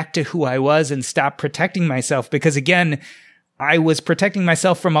get back to who I was and stop protecting myself, because again, I was protecting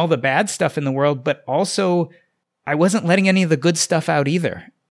myself from all the bad stuff in the world, but also I wasn't letting any of the good stuff out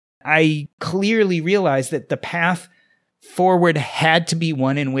either. I clearly realized that the path forward had to be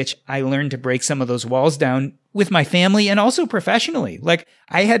one in which I learned to break some of those walls down with my family and also professionally. Like,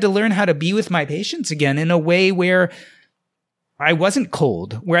 I had to learn how to be with my patients again in a way where I wasn't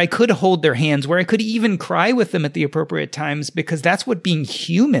cold, where I could hold their hands, where I could even cry with them at the appropriate times, because that's what being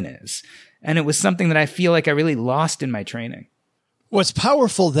human is. And it was something that I feel like I really lost in my training. What's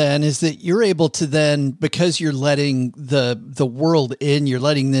powerful then is that you're able to then, because you're letting the world in, you're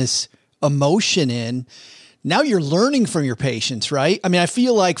letting this emotion in, now you're learning from your patients, right? I mean, I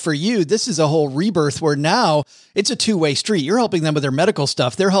feel like for you, this is a whole rebirth where now it's a two-way street. You're helping them with their medical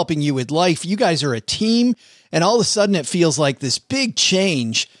stuff. They're helping you with life. You guys are a team. And all of a sudden it feels like this big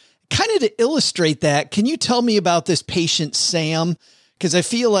change. Kind of to illustrate that, can you tell me about this patient, Sam? Because I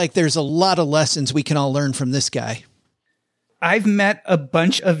feel like there's a lot of lessons we can all learn from this guy. I've met a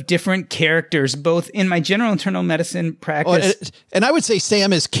bunch of different characters, both in my general internal medicine practice. And I would say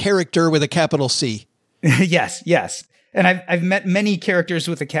Sam is character with a capital C. Yes. And I've met many characters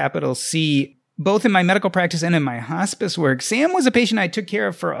with a capital C, both in my medical practice and in my hospice work. Sam was a patient I took care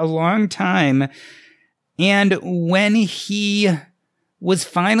of for a long time. And when he was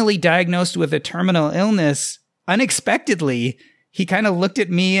finally diagnosed with a terminal illness, unexpectedly, he kind of looked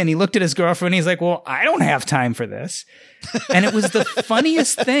at me and he looked at his girlfriend and he's like, well, I don't have time for this. And it was the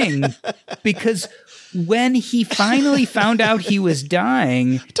funniest thing, because when he finally found out he was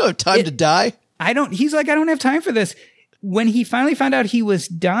dying. You don't have time to die? He's like, I don't have time for this. When he finally found out he was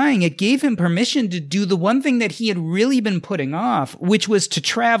dying, it gave him permission to do the one thing that he had really been putting off, which was to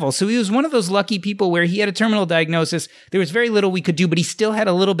travel. So he was one of those lucky people where he had a terminal diagnosis. There was very little we could do, but he still had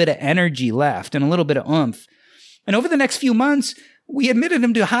a little bit of energy left and a little bit of oomph. And over the next few months, we admitted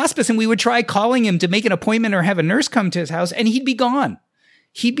him to hospice, and we would try calling him to make an appointment or have a nurse come to his house, and he'd be gone.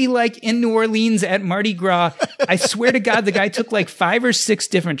 He'd be like in New Orleans at Mardi Gras. I swear to God, the guy took like 5 or 6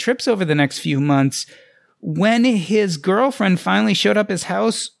 different trips over the next few months. When his girlfriend finally showed up at his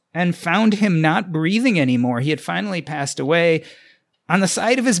house and found him not breathing anymore, he had finally passed away. On the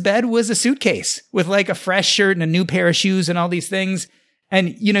side of his bed was a suitcase with like a fresh shirt and a new pair of shoes and all these things.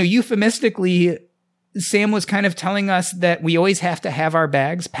 And, you know, euphemistically, Sam was kind of telling us that we always have to have our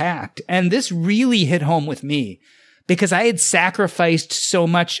bags packed. And this really hit home with me, because I had sacrificed so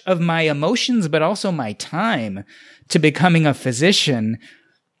much of my emotions, but also my time to becoming a physician.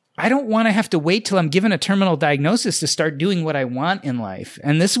 I don't want to have to wait till I'm given a terminal diagnosis to start doing what I want in life.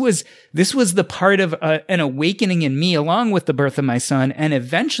 And this was the part of an awakening in me, along with the birth of my son, and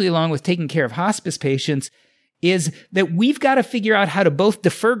eventually along with taking care of hospice patients, is that we've got to figure out how to both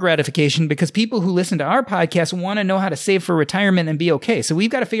defer gratification, because people who listen to our podcast want to know how to save for retirement and be okay. So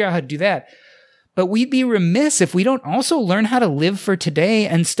we've got to figure out how to do that. But we'd be remiss if we don't also learn how to live for today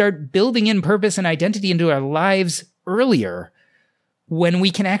and start building in purpose and identity into our lives earlier, when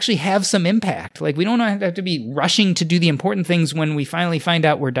we can actually have some impact. Like, we don't have to be rushing to do the important things when we finally find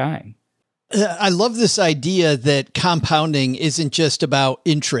out we're dying. I love this idea that compounding isn't just about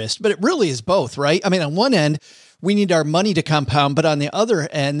interest, but it really is both, right? I mean, on one end, we need our money to compound, but on the other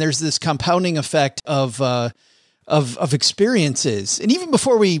end, there's this compounding effect of experiences. And even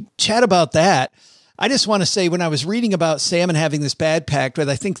before we chat about that, I just want to say, when I was reading about Sam and having this bag packed with,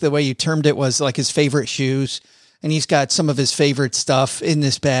 I think the way you termed it was like his favorite shoes, and he's got some of his favorite stuff in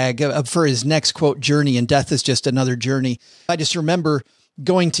this bag for his next, quote, journey, and death is just another journey. I just remember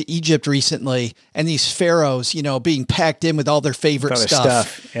going to Egypt recently, and these pharaohs, being packed in with all their favorite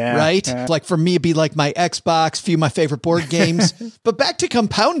stuff. Yeah, right? Yeah. Like, for me, it'd be like my Xbox, a few of my favorite board games. But back to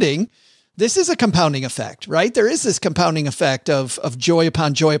compounding, this is a compounding effect, right? There is this compounding effect of joy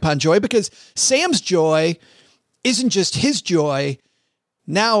upon joy upon joy, because Sam's joy isn't just his joy.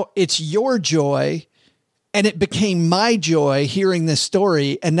 Now it's your joy. And it became my joy hearing this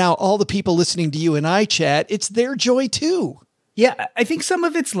story. And now all the people listening to you and I chat, it's their joy too. Yeah, I think some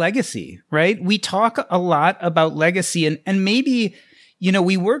of it's legacy, right? We talk a lot about legacy, and maybe,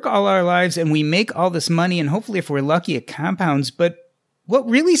 we work all our lives and we make all this money, and hopefully if we're lucky, it compounds. But what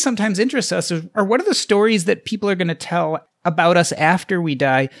really sometimes interests us are what are the stories that people are going to tell about us after we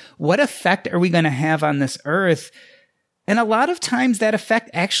die? What effect are we going to have on this earth? And a lot of times that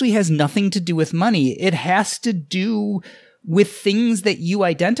effect actually has nothing to do with money. It has to do with things that you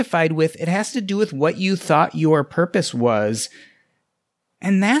identified with. It has to do with what you thought your purpose was.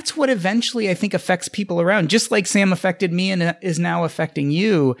 And that's what eventually I think affects people around. Just like Sam affected me and is now affecting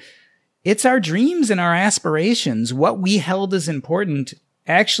you. It's our dreams and our aspirations. What we held as important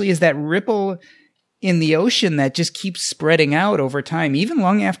actually is that ripple in the ocean that just keeps spreading out over time, even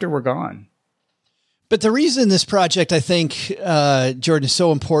long after we're gone. But the reason this project, I think, Jordan, is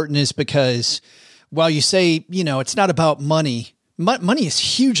so important is because while you say, it's not about money, money is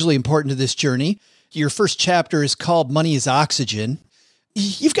hugely important to this journey. Your first chapter is called Money is Oxygen.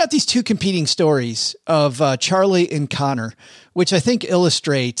 You've got these two competing stories of Charlie and Connor, which I think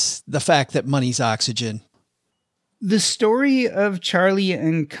illustrates the fact that money's oxygen. The story of Charlie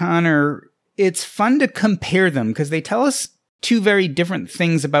and Connor, it's fun to compare them because they tell us two very different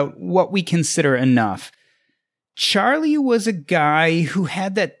things about what we consider enough. Charlie was a guy who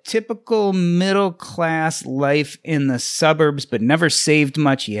had that typical middle-class life in the suburbs, but never saved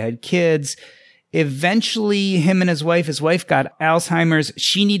much. He had kids. Eventually, him and his wife got Alzheimer's.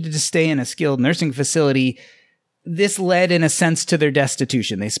 She needed to stay in a skilled nursing facility. This led, in a sense, to their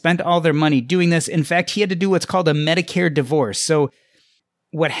destitution. They spent all their money doing this. In fact, he had to do what's called a Medicare divorce. So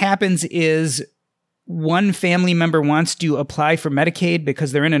what happens is, one family member wants to apply for Medicaid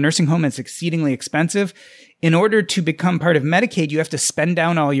because they're in a nursing home and it's exceedingly expensive. In order to become part of Medicaid, you have to spend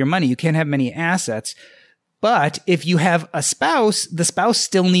down all your money. You can't have many assets. But if you have a spouse, the spouse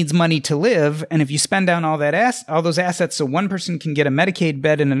still needs money to live. And if you spend down all those assets, so one person can get a Medicaid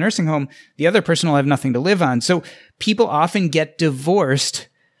bed in a nursing home, the other person will have nothing to live on. So people often get divorced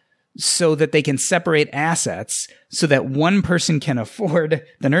so that they can separate assets so that one person can afford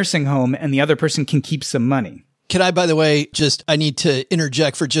the nursing home and the other person can keep some money. Can I, by the way, I need to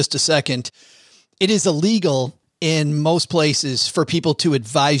interject for just a second. It is illegal in most places for people to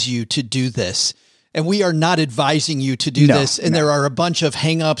advise you to do this. And we are not advising you to do this. And there are a bunch of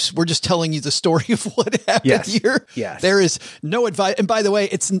hangups. We're just telling you the story of what happened here. Yes. There is no advice. And by the way,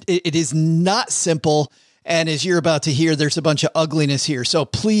 it is not simple. And as you're about to hear, there's a bunch of ugliness here. So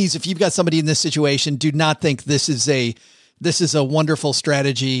please, if you've got somebody in this situation, do not think this is a wonderful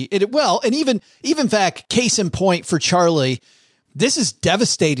strategy. And even fact, case in point for Charlie, this is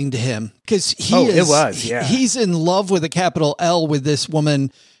devastating to him because he's in love with a capital L with this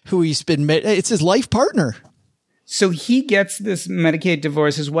woman who it's his life partner. So he gets this Medicaid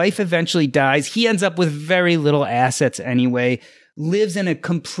divorce. His wife eventually dies. He ends up with very little assets anyway. Lives in a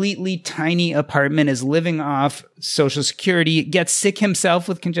completely tiny apartment, is living off Social Security, gets sick himself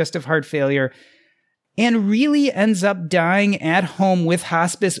with congestive heart failure, and really ends up dying at home with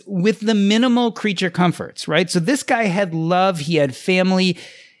hospice with the minimal creature comforts, right? So this guy had love. He had family.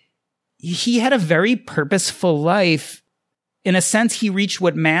 He had a very purposeful life. In a sense, he reached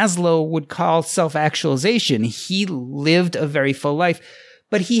what Maslow would call self-actualization. He lived a very full life.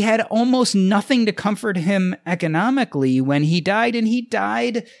 but he had almost nothing to comfort him economically when he died, and he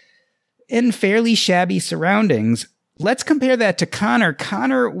died in fairly shabby surroundings. Let's compare that to Connor.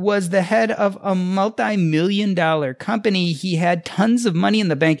 Connor was the head of a multi-million-dollar company. He had tons of money in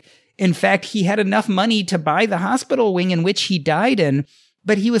the bank. In fact, he had enough money to buy the hospital wing in which he died in,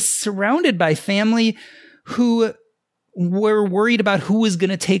 but he was surrounded by family who were worried about who was going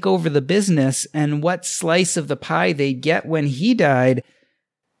to take over the business and what slice of the pie they'd get when he died.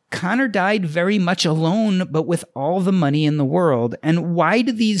 Connor died very much alone, but with all the money in the world. And why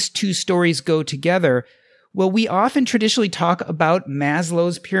do these two stories go together? Well, we often traditionally talk about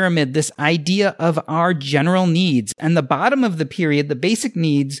Maslow's pyramid, this idea of our general needs. And the bottom of the period, the basic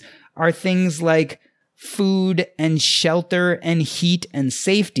needs, are things like food and shelter and heat and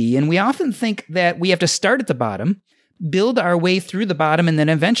safety. And we often think that we have to start at the bottom, build our way through the bottom, and then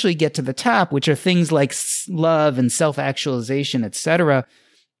eventually get to the top, which are things like love and self-actualization, etc.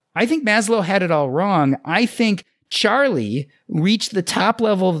 I think Maslow had it all wrong. I think Charlie reached the top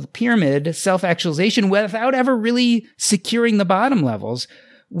level of the pyramid, self-actualization, without ever really securing the bottom levels.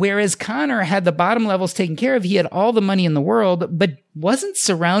 Whereas Connor had the bottom levels taken care of. He had all the money in the world, but wasn't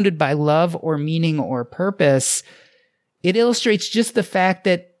surrounded by love or meaning or purpose. It illustrates just the fact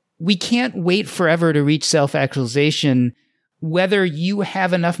that we can't wait forever to reach self-actualization, whether you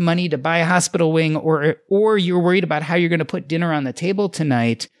have enough money to buy a hospital wing or you're worried about how you're going to put dinner on the table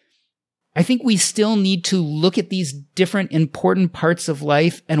tonight. I think we still need to look at these different important parts of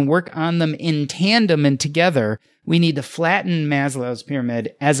life and work on them in tandem and together. We need to flatten Maslow's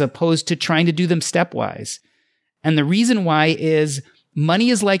pyramid as opposed to trying to do them stepwise. And the reason why is money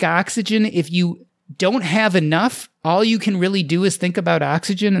is like oxygen. If you don't have enough, all you can really do is think about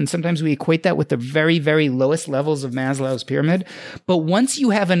oxygen. And sometimes we equate that with the very, very lowest levels of Maslow's pyramid. But once you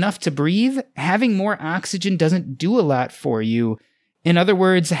have enough to breathe, having more oxygen doesn't do a lot for you. In other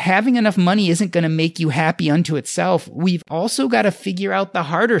words, having enough money isn't going to make you happy unto itself. We've also got to figure out the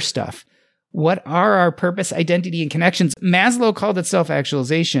harder stuff. What are our purpose, identity, and connections? Maslow called it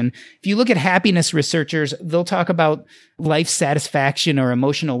self-actualization. If you look at happiness researchers, they'll talk about life satisfaction or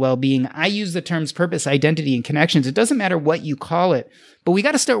emotional well-being. I use the terms purpose, identity, and connections. It doesn't matter what you call it, but we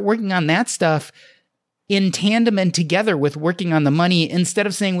got to start working on that stuff in tandem and together with working on the money, instead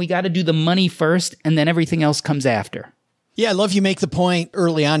of saying we got to do the money first and then everything else comes after. Yeah, I love you make the point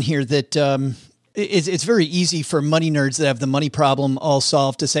early on here that it's very easy for money nerds that have the money problem all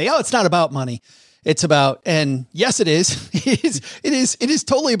solved to say, oh, it's not about money. It's about, and yes, it is. It is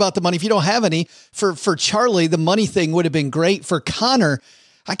totally about the money. If you don't have any, for Charlie, the money thing would have been great. For Connor,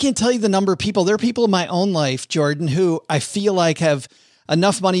 I can't tell you the number of people. There are people in my own life, Jordan, who I feel like have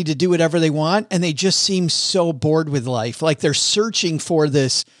enough money to do whatever they want, and they just seem so bored with life. Like they're searching for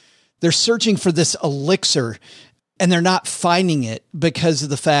this elixir, and they're not finding it because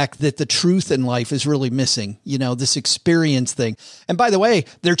of the fact that the truth in life is really missing, this experience thing. And by the way,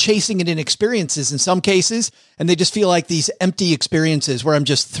 they're chasing it in experiences in some cases, and they just feel like these empty experiences where I'm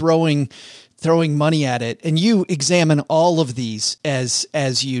just throwing money at it. And you examine all of these as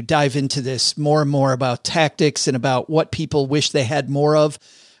you dive into this more and more about tactics and about what people wish they had more of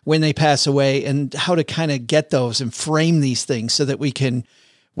when they pass away, and how to kind of get those and frame these things so that we can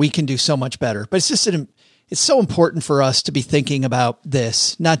do so much better. But it's so important for us to be thinking about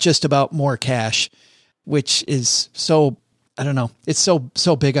this, not just about more cash, which is so, I don't know, it's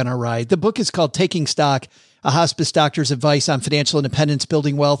so big on our ride. The book is called Taking Stock, a hospice doctor's advice on financial independence,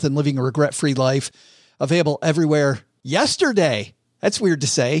 building wealth, and living a regret-free life. Available everywhere yesterday. That's weird to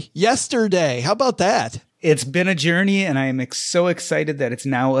say. Yesterday. How about that? It's been a journey, and I am so excited that it's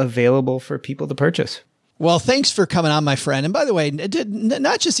now available for people to purchase. Well, thanks for coming on, my friend. And by the way,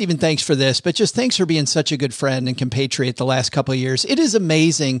 not just even thanks for this, but just thanks for being such a good friend and compatriot the last couple of years. It is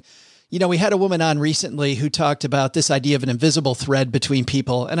amazing. We had a woman on recently who talked about this idea of an invisible thread between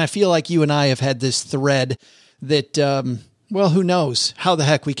people. And I feel like you and I have had this thread that, who knows how the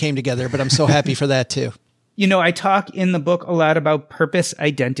heck we came together, but I'm so happy for that too. I talk in the book a lot about purpose,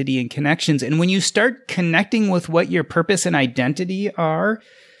 identity, and connections. And when you start connecting with what your purpose and identity are,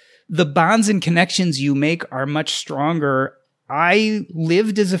 the bonds and connections you make are much stronger. I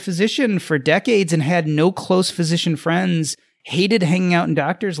lived as a physician for decades and had no close physician friends, hated hanging out in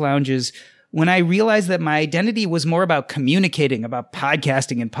doctors' lounges. When I realized that my identity was more about communicating, about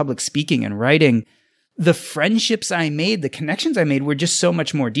podcasting and public speaking and writing, the friendships I made, the connections I made were just so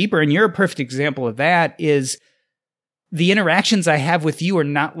much more deeper. And you're a perfect example of that. Is the interactions I have with you are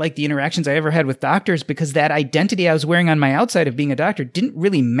not like the interactions I ever had with doctors, because that identity I was wearing on my outside of being a doctor didn't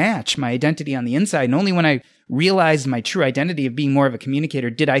really match my identity on the inside. And only when I realized my true identity of being more of a communicator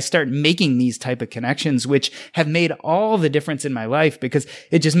did I start making these type of connections, which have made all the difference in my life, because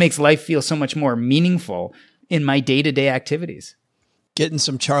it just makes life feel so much more meaningful in my day-to-day activities. Getting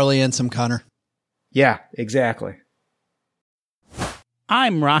some Charlie and some Connor. Yeah, exactly.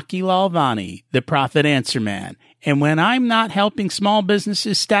 I'm Rocky Lalvani, the Profit Answer Man. And when I'm not helping small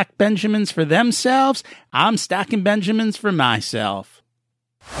businesses stack Benjamins for themselves, I'm stacking Benjamins for myself.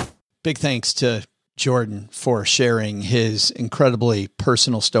 Big thanks to Jordan for sharing his incredibly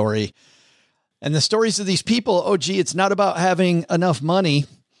personal story. And the stories of these people, oh, gee, it's not about having enough money,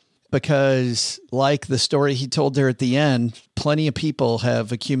 because like the story he told there at the end, plenty of people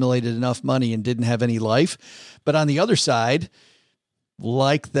have accumulated enough money and didn't have any life. But on the other side,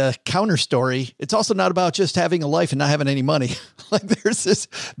 like the counter story, it's also not about just having a life and not having any money. Like there's this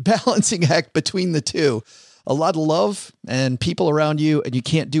balancing act between the two. A lot of love and people around you, and you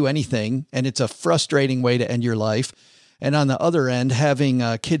can't do anything. And it's a frustrating way to end your life. And on the other end, having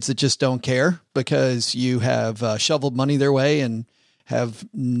kids that just don't care because you have shoveled money their way and have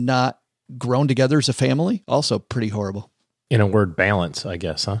not grown together as a family. Also pretty horrible. In a word, balance, I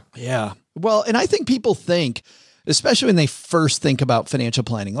guess, huh? Yeah. Well, and I think people think, especially when they first think about financial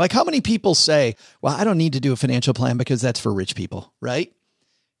planning, like how many people say, well, I don't need to do a financial plan because that's for rich people, right?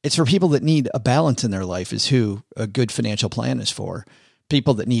 It's for people that need a balance in their life is who a good financial plan is for.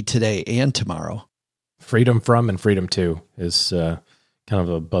 People that need today and tomorrow. Freedom from and freedom to is kind of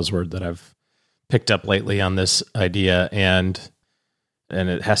a buzzword that I've picked up lately on this idea. And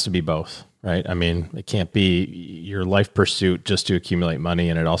it has to be both, right? I mean, it can't be your life pursuit just to accumulate money.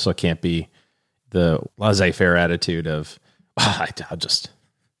 And it also can't be the laissez-faire attitude of,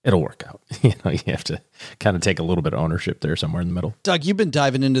 it'll work out. You have to kind of take a little bit of ownership there somewhere in the middle. Doug, you've been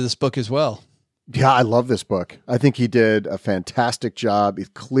diving into this book as well. Yeah, I love this book. I think he did a fantastic job. He's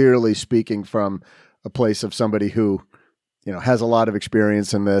clearly speaking from a place of somebody who, has a lot of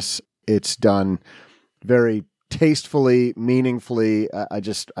experience in this. It's done very tastefully, meaningfully. I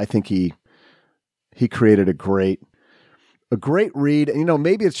think he created a great read. And,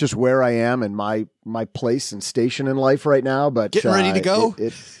 maybe it's just where I am and my place and station in life right now, but getting ready to go,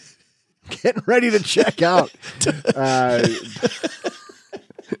 getting ready to check out.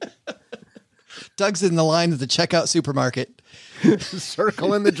 Doug's in the line at the checkout supermarket.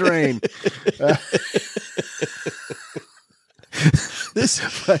 Circle in the drain.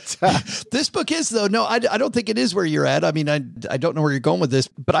 This book is, though. No, I don't think it is where you're at. I mean, I don't know where you're going with this,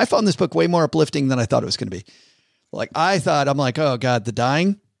 but I found this book way more uplifting than I thought it was going to be. Like I'm like, oh God, the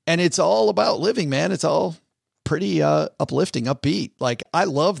dying. And it's all about living, man. It's all pretty uplifting, upbeat. Like I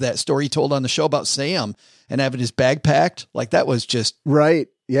love that story told on the show about Sam and having his bag packed. Like that was just right.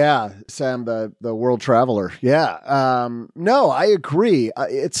 Yeah. Sam, the world traveler. Yeah. No, I agree.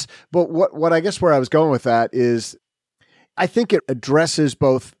 But what I guess where I was going with that is I think it addresses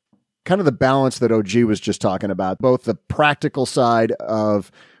both kind of the balance that OG was just talking about, both the practical side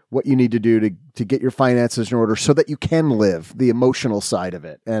of what you need to do to get your finances in order so that you can live, the emotional side of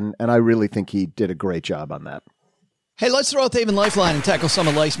it. And I really think he did a great job on that. Hey, let's throw out the Haven Lifeline and tackle some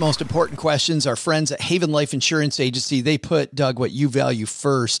of life's most important questions. Our friends at Haven Life Insurance Agency, they put, Doug, what you value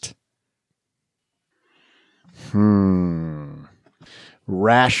first.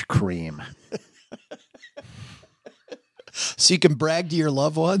 Rash cream. So you can brag to your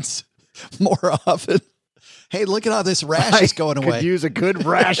loved ones more often. Hey, look at how this rash is going away. Could use a good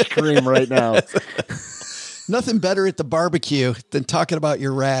rash cream right now. Nothing better at the barbecue than talking about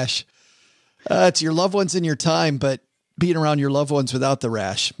your rash. It's your loved ones in your time, but being around your loved ones without the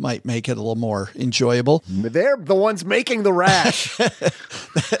rash might make it a little more enjoyable. They're the ones making the rash.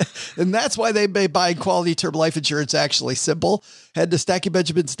 And that's why they made buying quality term life insurance actually simple. Head to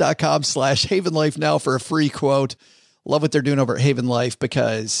stackingbenjamins.com/Haven Life now for a free quote. Love what they're doing over at Haven Life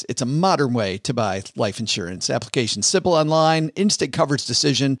because it's a modern way to buy life insurance. Application simple online, instant coverage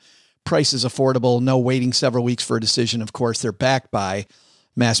decision, price is affordable, no waiting several weeks for a decision. Of course, they're backed by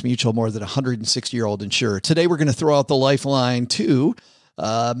Mass Mutual, more than 160-year-old insurer. Today, we're going to throw out the lifeline to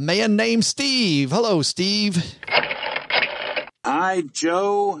a man named Steve. Hello, Steve. Hi,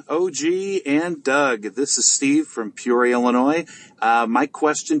 Joe, OG, and Doug. This is Steve from Peoria, Illinois. My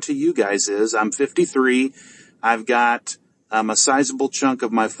question to you guys is, I'm 53. I've got a sizable chunk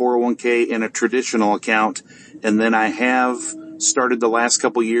of my 401k in a traditional account, and then I have started the last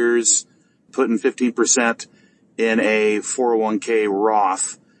couple years putting 15% in a 401k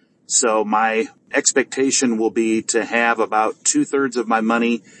Roth. So my expectation will be to have about 2/3 of my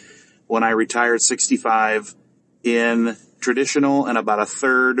money when I retire at 65 in traditional and about a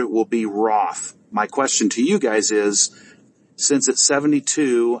third will be Roth. My question to you guys is, since at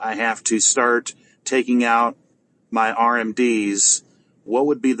 72, I have to start taking out my RMDs, what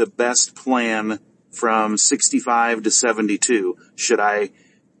would be the best plan from 65 to 72? Should I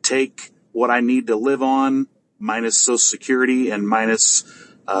take what I need to live on minus Social Security and minus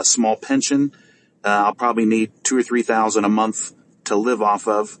a small pension? I'll probably need $2,000 or $3,000 a month to live off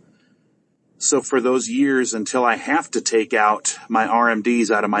of. So for those years until I have to take out my RMDs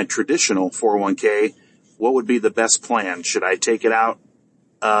out of my traditional 401k, what would be the best plan? Should I take it out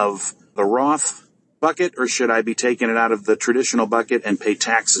of the Roth bucket, or should I be taking it out of the traditional bucket and pay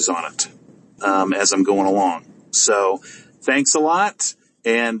taxes on it as I'm going along? So thanks a lot,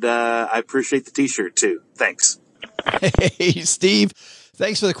 and I appreciate the T-shirt too. Thanks. Hey, Steve,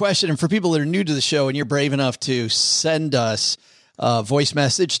 thanks for the question. And for people that are new to the show and you're brave enough to send us a voice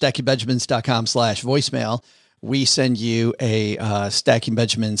message, stackingbenjamins.com/voicemail, we send you a Stacking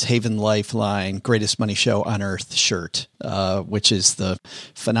Benjamins Haven Lifeline Greatest Money Show on Earth shirt, which is the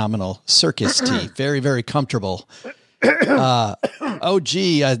phenomenal circus tee. Very, very comfortable. Doug's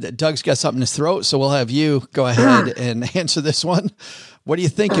got something in his throat, so we'll have you go ahead and answer this one. What are you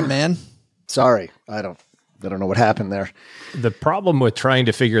thinking, man? Sorry, I don't know what happened there. The problem with trying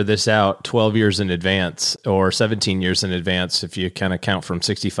to figure this out 12 years in advance or 17 years in advance, if you kind of count from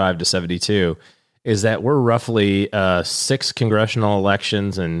 65 to 72, is that we're roughly 6 congressional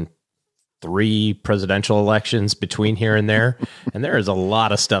elections and 3 presidential elections between here and there. And there is a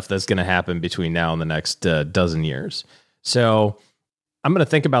lot of stuff that's going to happen between now and the next dozen years. So I'm going to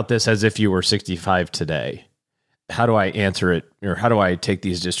think about this as if you were 65 today. How do I answer it, or how do I take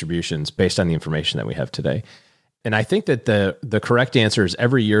these distributions based on the information that we have today? And I think that the correct answer is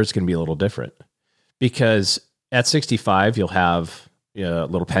every year is going to be a little different, because at 65, you'll have a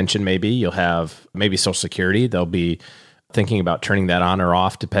little pension, maybe you'll have maybe Social Security. They'll be thinking about turning that on or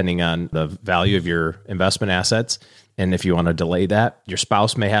off depending on the value of your investment assets. And if you want to delay that, your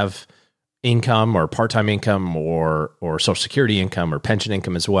spouse may have income or part-time income or Social Security income or pension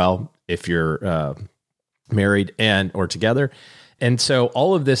income as well, if you're married and or together. And so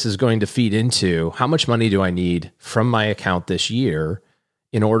all of this is going to feed into how much money do I need from my account this year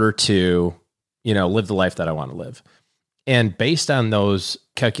in order to, live the life that I want to live. And based on those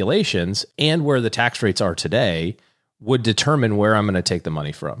calculations and where the tax rates are today would determine where I'm going to take the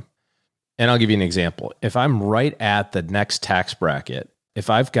money from. And I'll give you an example. If I'm right at the next tax bracket,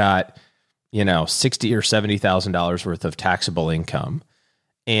 if I've got, $60,000 or $70,000 worth of taxable income,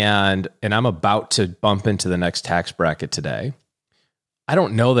 and I'm about to bump into the next tax bracket today, I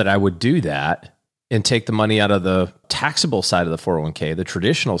don't know that I would do that and take the money out of the taxable side of the 401k, the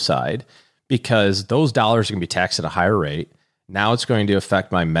traditional side, because those dollars are going to be taxed at a higher rate. Now it's going to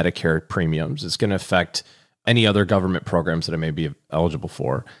affect my Medicare premiums. It's going to affect any other government programs that I may be eligible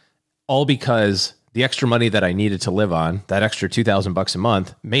for, all because the extra money that I needed to live on, that extra $2,000 a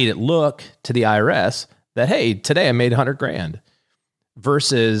month, made it look to the IRS that, hey, today I made $100,000.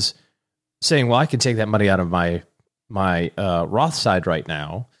 Versus saying, well, I can take that money out of my Roth side right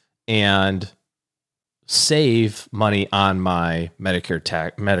now and save money on my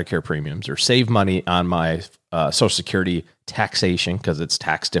Medicare premiums, or save money on my Social Security taxation, because it's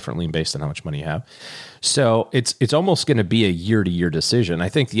taxed differently based on how much money you have. So it's almost going to be a year-to-year decision. I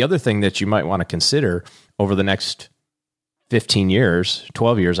think the other thing that you might want to consider over the next 15 years,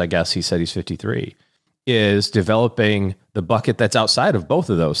 12 years, I guess he said he's 53, is developing the bucket that's outside of both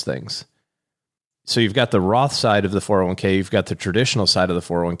of those things. So you've got the Roth side of the 401k, you've got the traditional side of the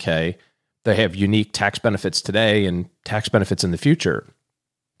 401k. They have unique tax benefits today and tax benefits in the future.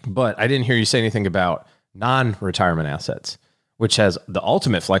 But I didn't hear you say anything about non-retirement assets, which has the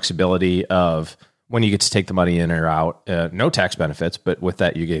ultimate flexibility of when you get to take the money in or out, no tax benefits, but with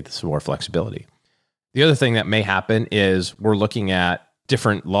that, you get some more flexibility. The other thing that may happen is we're looking at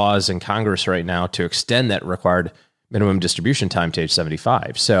different laws in Congress right now to extend that required minimum distribution time to age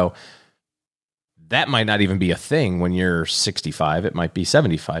 75. So that might not even be a thing when you're 65. It might be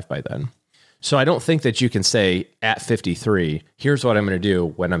 75 by then. So I don't think that you can say at 53, here's what I'm going to do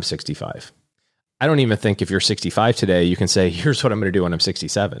when I'm 65. I don't even think if you're 65 today, you can say, here's what I'm going to do when I'm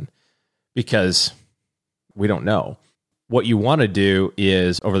 67, because we don't know. What you want to do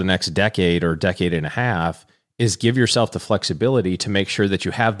is over the next decade or decade and a half is give yourself the flexibility to make sure that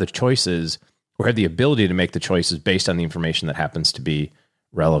you have the choices, or have the ability to make the choices based on the information that happens to be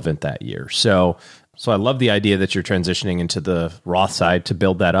relevant that year. So I love the idea that you're transitioning into the Roth side to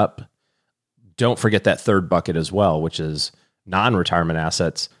build that up. Don't forget that third bucket as well, which is non-retirement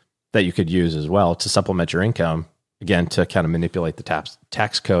assets that you could use as well to supplement your income, again, to kind of manipulate the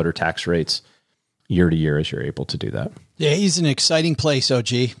tax code or tax rates, year to year as you're able to do that. Yeah, he's an exciting place, OG.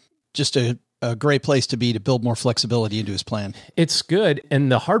 Just a great place to be to build more flexibility into his plan. It's good.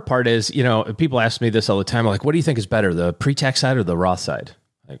 And the hard part is, people ask me this all the time. Like, what do you think is better, the pre-tax side or the Roth side?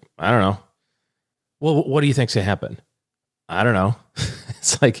 Like, I don't know. Well, what do you think's going to happen? I don't know.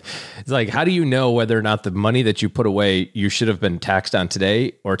 It's like, how do you know whether or not the money that you put away, you should have been taxed on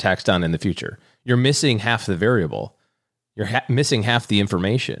today or taxed on in the future? You're missing half the variable. You're missing half the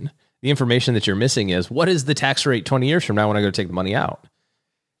information. The information that you're missing is, what is the tax rate 20 years from now when I go to take the money out?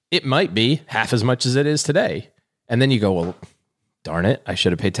 It might be half as much as it is today. And then you go, well, darn it, I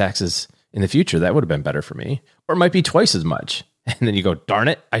should have paid taxes in the future. That would have been better for me. Or it might be twice as much. And then you go, darn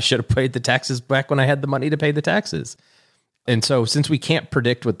it, I should have paid the taxes back when I had the money to pay the taxes. And so since we can't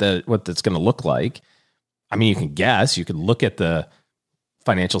predict what that's going to look like, I mean, you can guess, you can look at the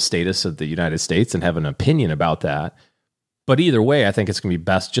financial status of the United States and have an opinion about that. But either way, I think it's going to be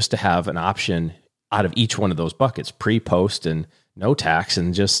best just to have an option out of each one of those buckets, pre, post, and no tax,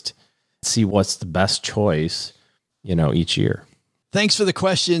 and just see what's the best choice, each year. Thanks for the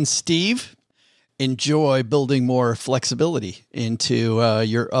question, Steve. Enjoy building more flexibility into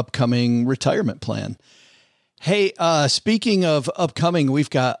your upcoming retirement plan. Hey, speaking of upcoming, we've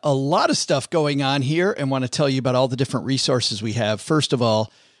got a lot of stuff going on here and want to tell you about all the different resources we have. First of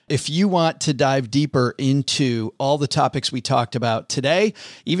all, if you want to dive deeper into all the topics we talked about today,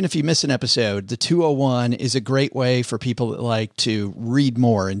 even if you miss an episode, the 201 is a great way for people that like to read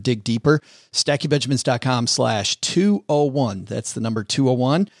more and dig deeper. StackyBenjamins.com/201. That's the number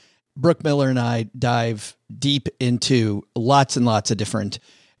 201. Brooke Miller and I dive deep into lots and lots of different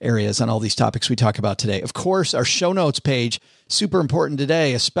areas on all these topics we talk about today. Of course, our show notes page, super important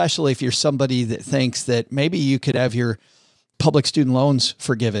today, especially if you're somebody that thinks that maybe you could have your public student loans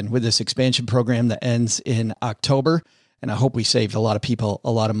forgiven with this expansion program that ends in October. And I hope we saved a lot of people a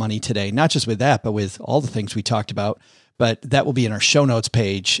lot of money today, not just with that, but with all the things we talked about. But that will be in our show notes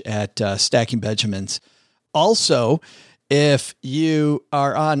page at Stacking Benjamins. Also, if you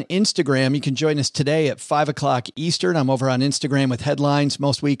are on Instagram, you can join us today at 5:00 Eastern. I'm over on Instagram with headlines.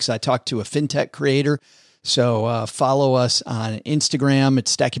 Most weeks I talk to a fintech creator. So follow us on Instagram. It's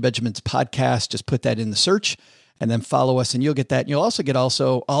Stacking Benjamins Podcast. Just put that in the search and then follow us, and you'll get that. And you'll also get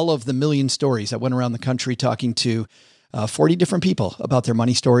all of the million stories. I went around the country talking to 40 different people about their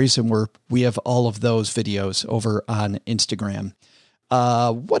money stories, and we have all of those videos over on Instagram.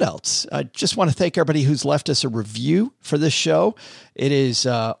 What else? I just want to thank everybody who's left us a review for this show. It is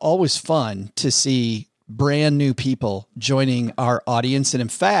always fun to see brand new people joining our audience. And in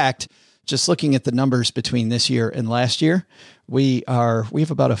fact, just looking at the numbers between this year and last year, we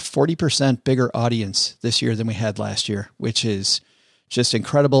have about a 40% bigger audience this year than we had last year, which is just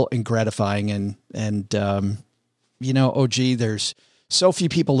incredible and gratifying. And OG, there's so few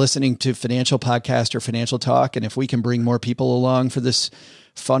people listening to financial podcast or financial talk. And if we can bring more people along for this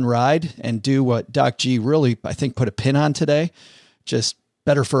fun ride and do what Doc G really, I think, put a pin on today, just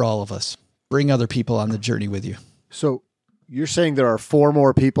better for all of us. Bring other people on the journey with you. So you're saying there are 4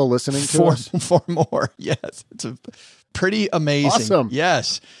 more people listening to us? 4 more. Yes. It's pretty amazing. Awesome.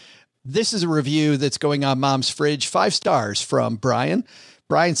 Yes. This is a review that's going on Mom's Fridge. 5 stars from Brian.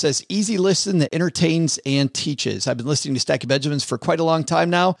 Brian says, easy listen that entertains and teaches. I've been listening to Stacking Benjamins for quite a long time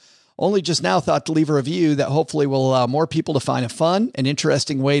now. Only just now thought to leave a review that hopefully will allow more people to find a fun and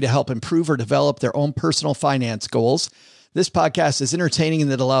interesting way to help improve or develop their own personal finance goals. This podcast is entertaining and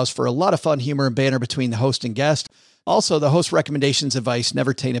that allows for a lot of fun, humor, and banter between the host and guest. Also, the host recommendations advice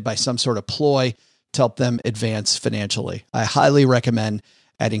never tainted by some sort of ploy to help them advance financially. I highly recommend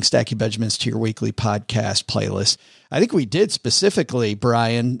adding Stacking Benjamins to your weekly podcast playlist. I think we did specifically,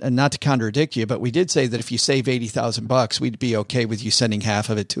 Brian, and not to contradict you, but we did say that if you save $80,000, we'd be okay with you sending half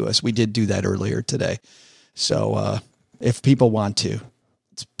of it to us. We did do that earlier today. So if people want to,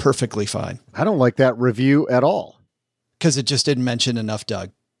 it's perfectly fine. I don't like that review at all. Because it just didn't mention enough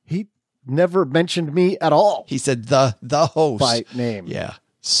Doug. He never mentioned me at all. He said the host. By name. Yeah.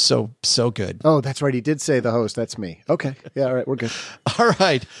 So good. Oh, that's right. He did say the host. That's me. Okay. Yeah. All right. We're good. All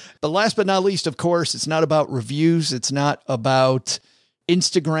right. But last but not least, of course, it's not about reviews. It's not about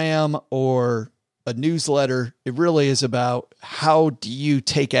Instagram or a newsletter. It really is about how do you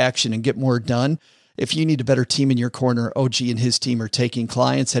take action and get more done. If you need a better team in your corner, OG and his team are taking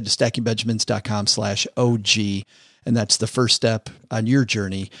clients. Head to stackingbenjamins.com/OG. And that's the first step on your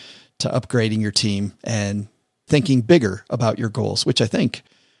journey to upgrading your team and thinking bigger about your goals, which I think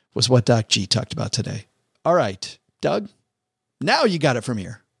was what Doc G talked about today. All right, Doug, now you got it from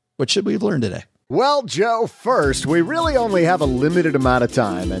here. What should we have learned today? Well, Joe, first, we really only have a limited amount of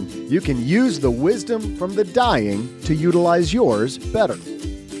time, and you can use the wisdom from the dying to utilize yours better.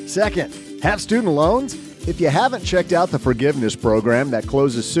 Second, Have student loans? If you haven't checked out the forgiveness program that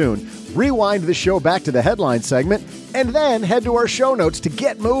closes soon, rewind the show back to the headline segment and then head to our show notes to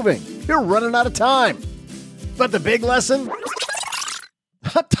get moving. You're running out of time. But the big lesson?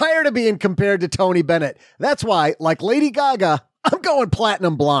 I'm tired of being compared to Tony Bennett. That's why, like Lady Gaga, I'm going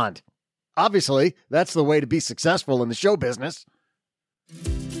platinum blonde. Obviously, that's the way to be successful in the show business.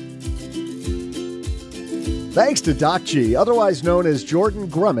 Thanks to Doc G, otherwise known as Jordan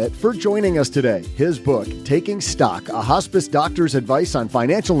Grummett, for joining us today. His book, Taking Stock, a hospice doctor's advice on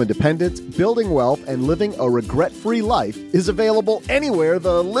financial independence, building wealth, and living a regret-free life, is available anywhere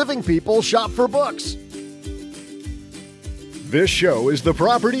the living people shop for books. This show is the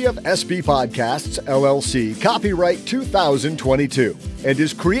property of SB Podcasts, LLC, copyright 2022, and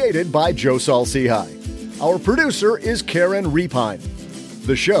is created by Joe Saul-Sehy. Our producer is Karen Repine.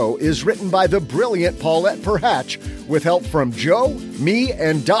 The show is written by the brilliant Paulette Perhatch, with help from Joe, me,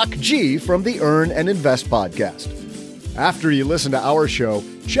 and Doc G from the Earn and Invest podcast. After you listen to our show,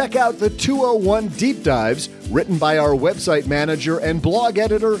 check out the 201 Deep Dives, written by our website manager and blog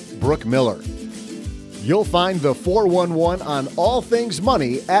editor, Brooke Miller. You'll find the 411 on all things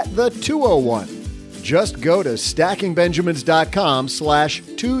money at the 201. Just go to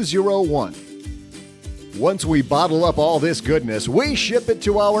stackingbenjamins.com/201. Once we bottle up all this goodness, we ship it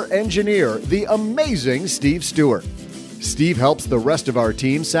to our engineer, the amazing Steve Stewart. Steve helps the rest of our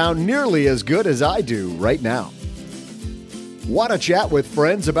team sound nearly as good as I do right now. Want to chat with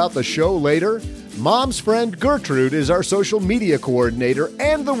friends about the show later? Mom's friend Gertrude is our social media coordinator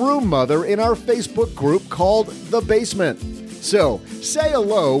and the room mother in our Facebook group called The Basement. So, say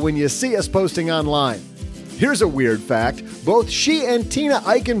hello when you see us posting online. Here's a weird fact. Both she and Tina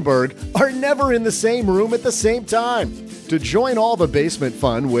Eichenberg are never in the same room at the same time. To join all the basement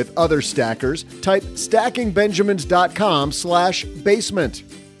fun with other stackers, type stackingbenjamins.com/basement.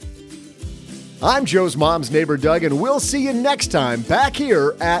 I'm Joe's mom's neighbor, Doug, and we'll see you next time back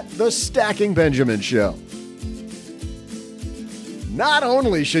here at the Stacking Benjamin Show. Not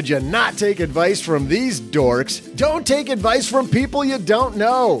only should you not take advice from these dorks, don't take advice from people you don't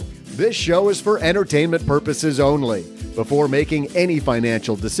know. This show is for entertainment purposes only. Before making any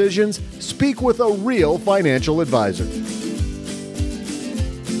financial decisions, speak with a real financial advisor.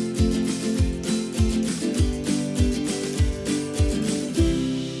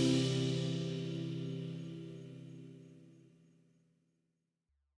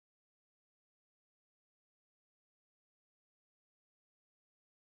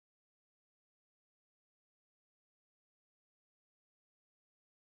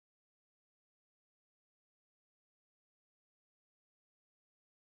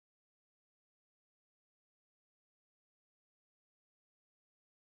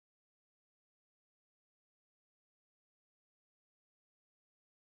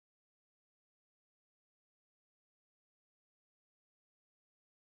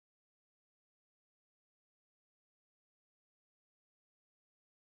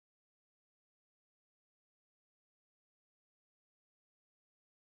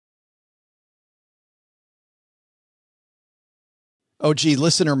 Oh, gee,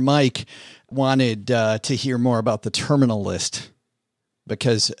 listener Mike wanted to hear more about the terminal list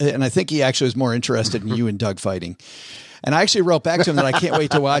and I think he actually was more interested in you and Doug fighting. And I actually wrote back to him that I can't wait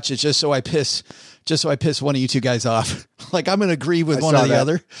to watch it just so I piss one of you two guys off. Like I'm going to agree with one or the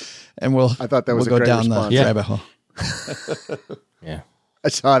other, and I thought that was we'll go down response. The rabbit hole. Yeah, I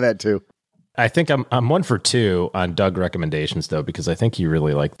saw that too. I think I'm 1 for 2 on Doug recommendations though, because I think you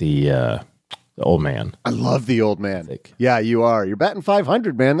really like the Old Man. I love The Old Man. Yeah, you are. You're batting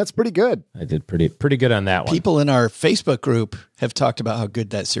 500, man. That's pretty good. I did pretty good on that one. People in our Facebook group have talked about how good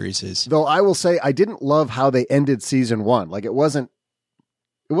that series is. Though I will say I didn't love how they ended season 1. Like it wasn't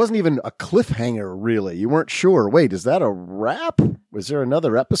even a cliffhanger, really. You weren't sure. Wait, is that a wrap? Was there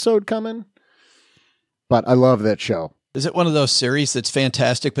another episode coming? But I love that show. Is it one of those series that's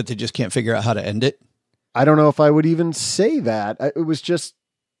fantastic, but they just can't figure out how to end it? I don't know if I would even say that.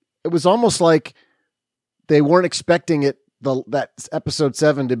 It was almost like they weren't expecting that episode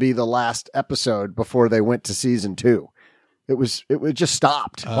 7 to be the last episode before they went to season 2. It just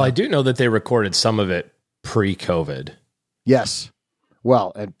stopped. Well, I do know that they recorded some of it pre-COVID. Yes.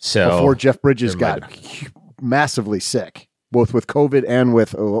 Well, and before Jeff Bridges got massively sick, both with COVID and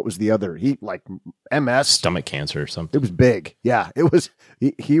with, what was the other? MS. Stomach cancer or something. It was big. Yeah. It was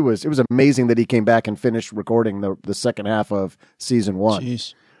amazing that he came back and finished recording the second half of season 1.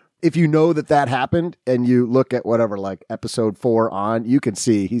 Jeez. If you know that happened and you look at whatever, like episode 4 on, you can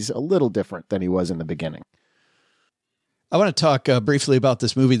see he's a little different than he was in the beginning. I want to talk briefly about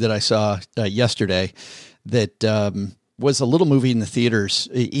this movie that I saw yesterday that was a little movie in the theaters.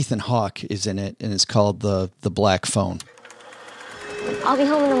 Ethan Hawke is in it, and it's called The Black Phone. I'll be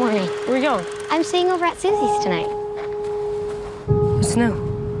home in the morning. Where are you going? I'm staying over at Susie's tonight. What's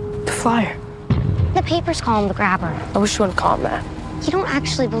new? The flyer. The papers call him the grabber. I wish you wouldn't call him that. You don't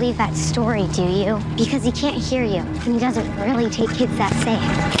actually believe that story, do you? Because he can't hear you, and he doesn't really take kids that safe.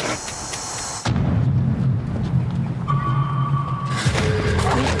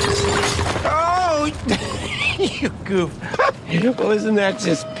 Oh, you goof. Well, isn't that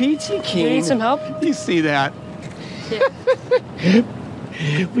just peachy keen? You need some help? You see that? Yeah.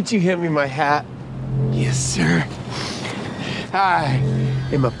 Would you hand me my hat? Yes, sir. I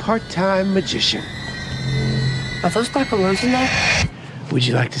am a part-time magician. Are those black balloons in there? Would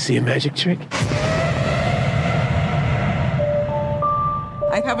you like to see a magic trick?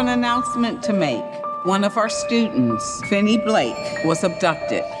 I have an announcement to make. One of our students, Finney Blake, was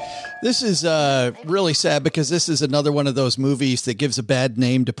abducted. This is really sad because this is another one of those movies that gives a bad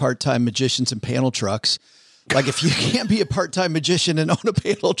name to part-time magicians and panel trucks. Like if you can't be a part-time magician and own a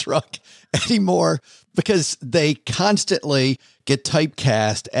panel truck anymore because they constantly get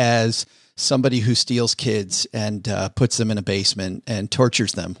typecast as somebody who steals kids and puts them in a basement and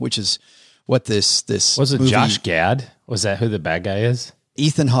tortures them, which is what this was it. movie, Josh Gad? Was that who the bad guy is?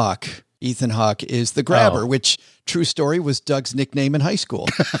 Ethan Hawke. Ethan Hawke is the grabber, which, true story, was Doug's nickname in high school.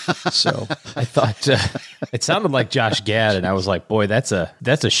 So I thought it sounded like Josh Gad, and I was like, boy, that's a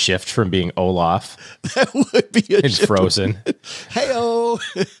shift from being Olaf. That would be a shift. Frozen. Hey-oh.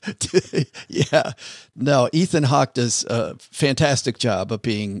 Yeah. No, Ethan Hawke does a fantastic job of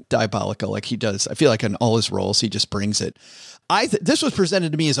being diabolical like he does. I feel like in all his roles, he just brings it. This was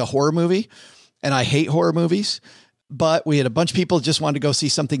presented to me as a horror movie, and I hate horror movies. But we had a bunch of people just wanted to go see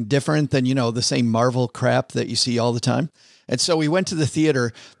something different than, the same Marvel crap that you see all the time. And so we went to the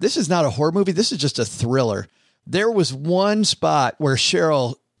theater. This is not a horror movie. This is just a thriller. There was one spot where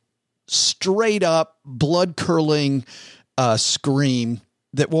Cheryl straight up blood curling scream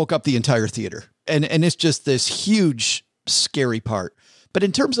that woke up the entire theater. And it's just this huge, scary part. But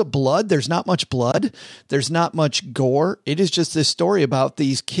in terms of blood, there's not much blood. There's not much gore. It is just this story about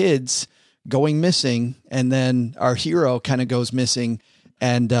these kids going missing, and then our hero kind of goes missing,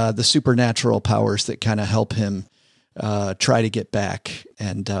 and the supernatural powers that kind of help him try to get back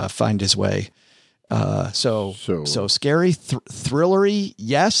and find his way. So scary, thrillery,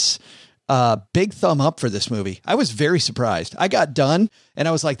 yes. Big thumb up for this movie. I was very surprised. I got done, and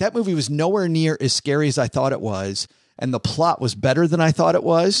I was like, that movie was nowhere near as scary as I thought it was, and the plot was better than I thought it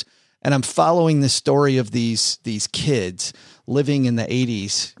was. And I'm following the story of these kids living in the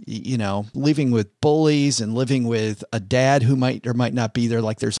 80s, living with bullies and living with a dad who might or might not be there.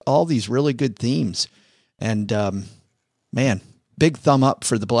 Like there's all these really good themes. And man, big thumb up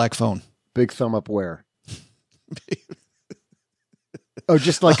for The Black Phone. Big thumb up where? Oh,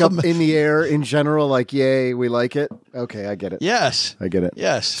 just like up in the air in general, like, yay, we like it. Okay, I get it. Yes. I get it.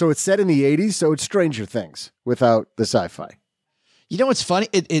 Yes. So it's set in the 80s, so it's Stranger Things without the sci-fi. You know what's funny?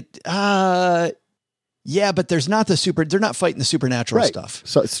 Yeah, but there's not they're not fighting the supernatural stuff.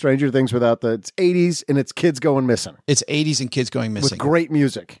 So it's Stranger Things without it's 80s and it's kids going missing. It's 80s and kids going missing. With great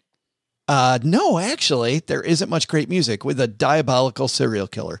music. No, actually, there isn't much great music with a diabolical serial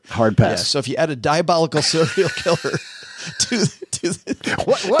killer. Hard pass. Yeah, so if you add a diabolical serial killer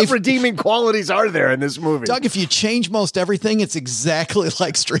what redeeming qualities are there in this movie? Doug, if you change most everything, it's exactly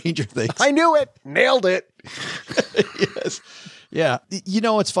like Stranger Things. I knew it. Nailed it. Yes. Yeah.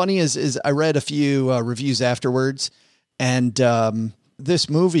 What's funny is I read a few reviews afterwards, and this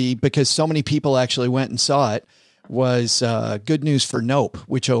movie, because so many people actually went and saw it, was good news for Nope,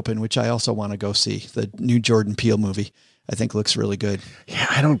 which opened, which I also want to go see. The new Jordan Peele movie, I think looks really good. Yeah,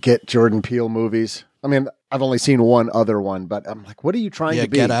 I don't get Jordan Peele movies. I mean, I've only seen one other one, but I'm like, what are you trying to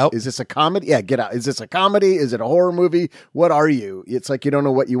be? Get Out? Is this a comedy? Yeah, Get Out. Is this a comedy? Is it a horror movie? What are you? It's like you don't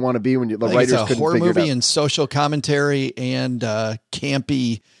know what you want to be when the writers couldn't figure it out. It's a horror movie and social commentary and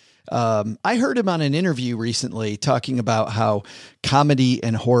campy. I heard him on an interview recently talking about how comedy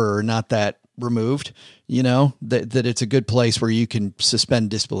and horror are not that removed, that it's a good place where you can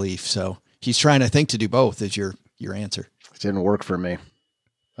suspend disbelief. So he's trying, I think, to do both is your answer. It didn't work for me.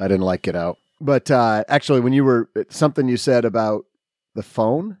 I didn't like Get Out. But actually, when something you said about The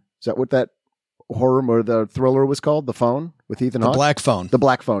Phone, is that what that horror or the thriller was called? The Phone with Ethan Hawke? The Black Phone. The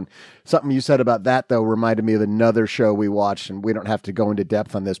Black Phone. Something you said about that, though, reminded me of another show we watched, and we don't have to go into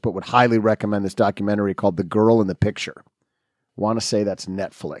depth on this, but would highly recommend this documentary called The Girl in the Picture. Want to say that's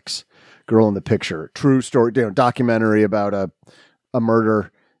Netflix. Girl in the Picture. True story, documentary about a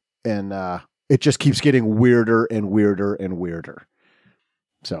murder, and it just keeps getting weirder and weirder and weirder.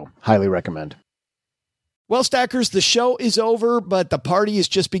 So, highly recommend. Well, Stackers, the show is over, but the party is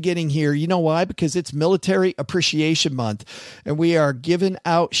just beginning here. You know why? Because it's Military Appreciation Month, and we are giving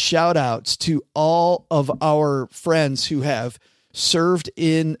out shout outs to all of our friends who have served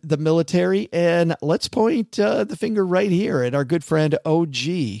in the military. And let's point the finger right here at our good friend OG,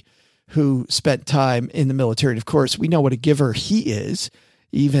 who spent time in the military. And of course, we know what a giver he is,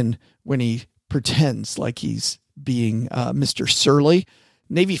 even when he pretends like he's being Mr. Surly.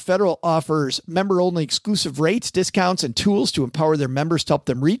 Navy Federal offers member-only exclusive rates, discounts, and tools to empower their members to help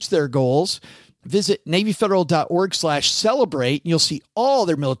them reach their goals. Visit NavyFederal.org/celebrate, and you'll see all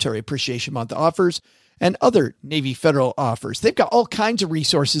their Military Appreciation Month offers and other Navy Federal offers. They've got all kinds of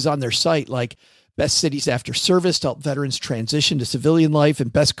resources on their site, like best cities after service to help veterans transition to civilian life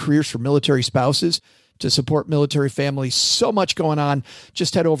and best careers for military spouses to support military families. So much going on.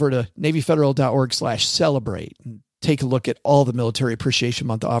 Just head over to NavyFederal.org/celebrate and take a look at all the Military Appreciation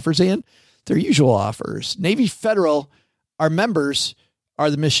Month offers and their usual offers. Navy Federal, our members are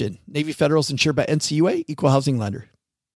the mission. Navy Federal is insured by NCUA, Equal Housing Lender.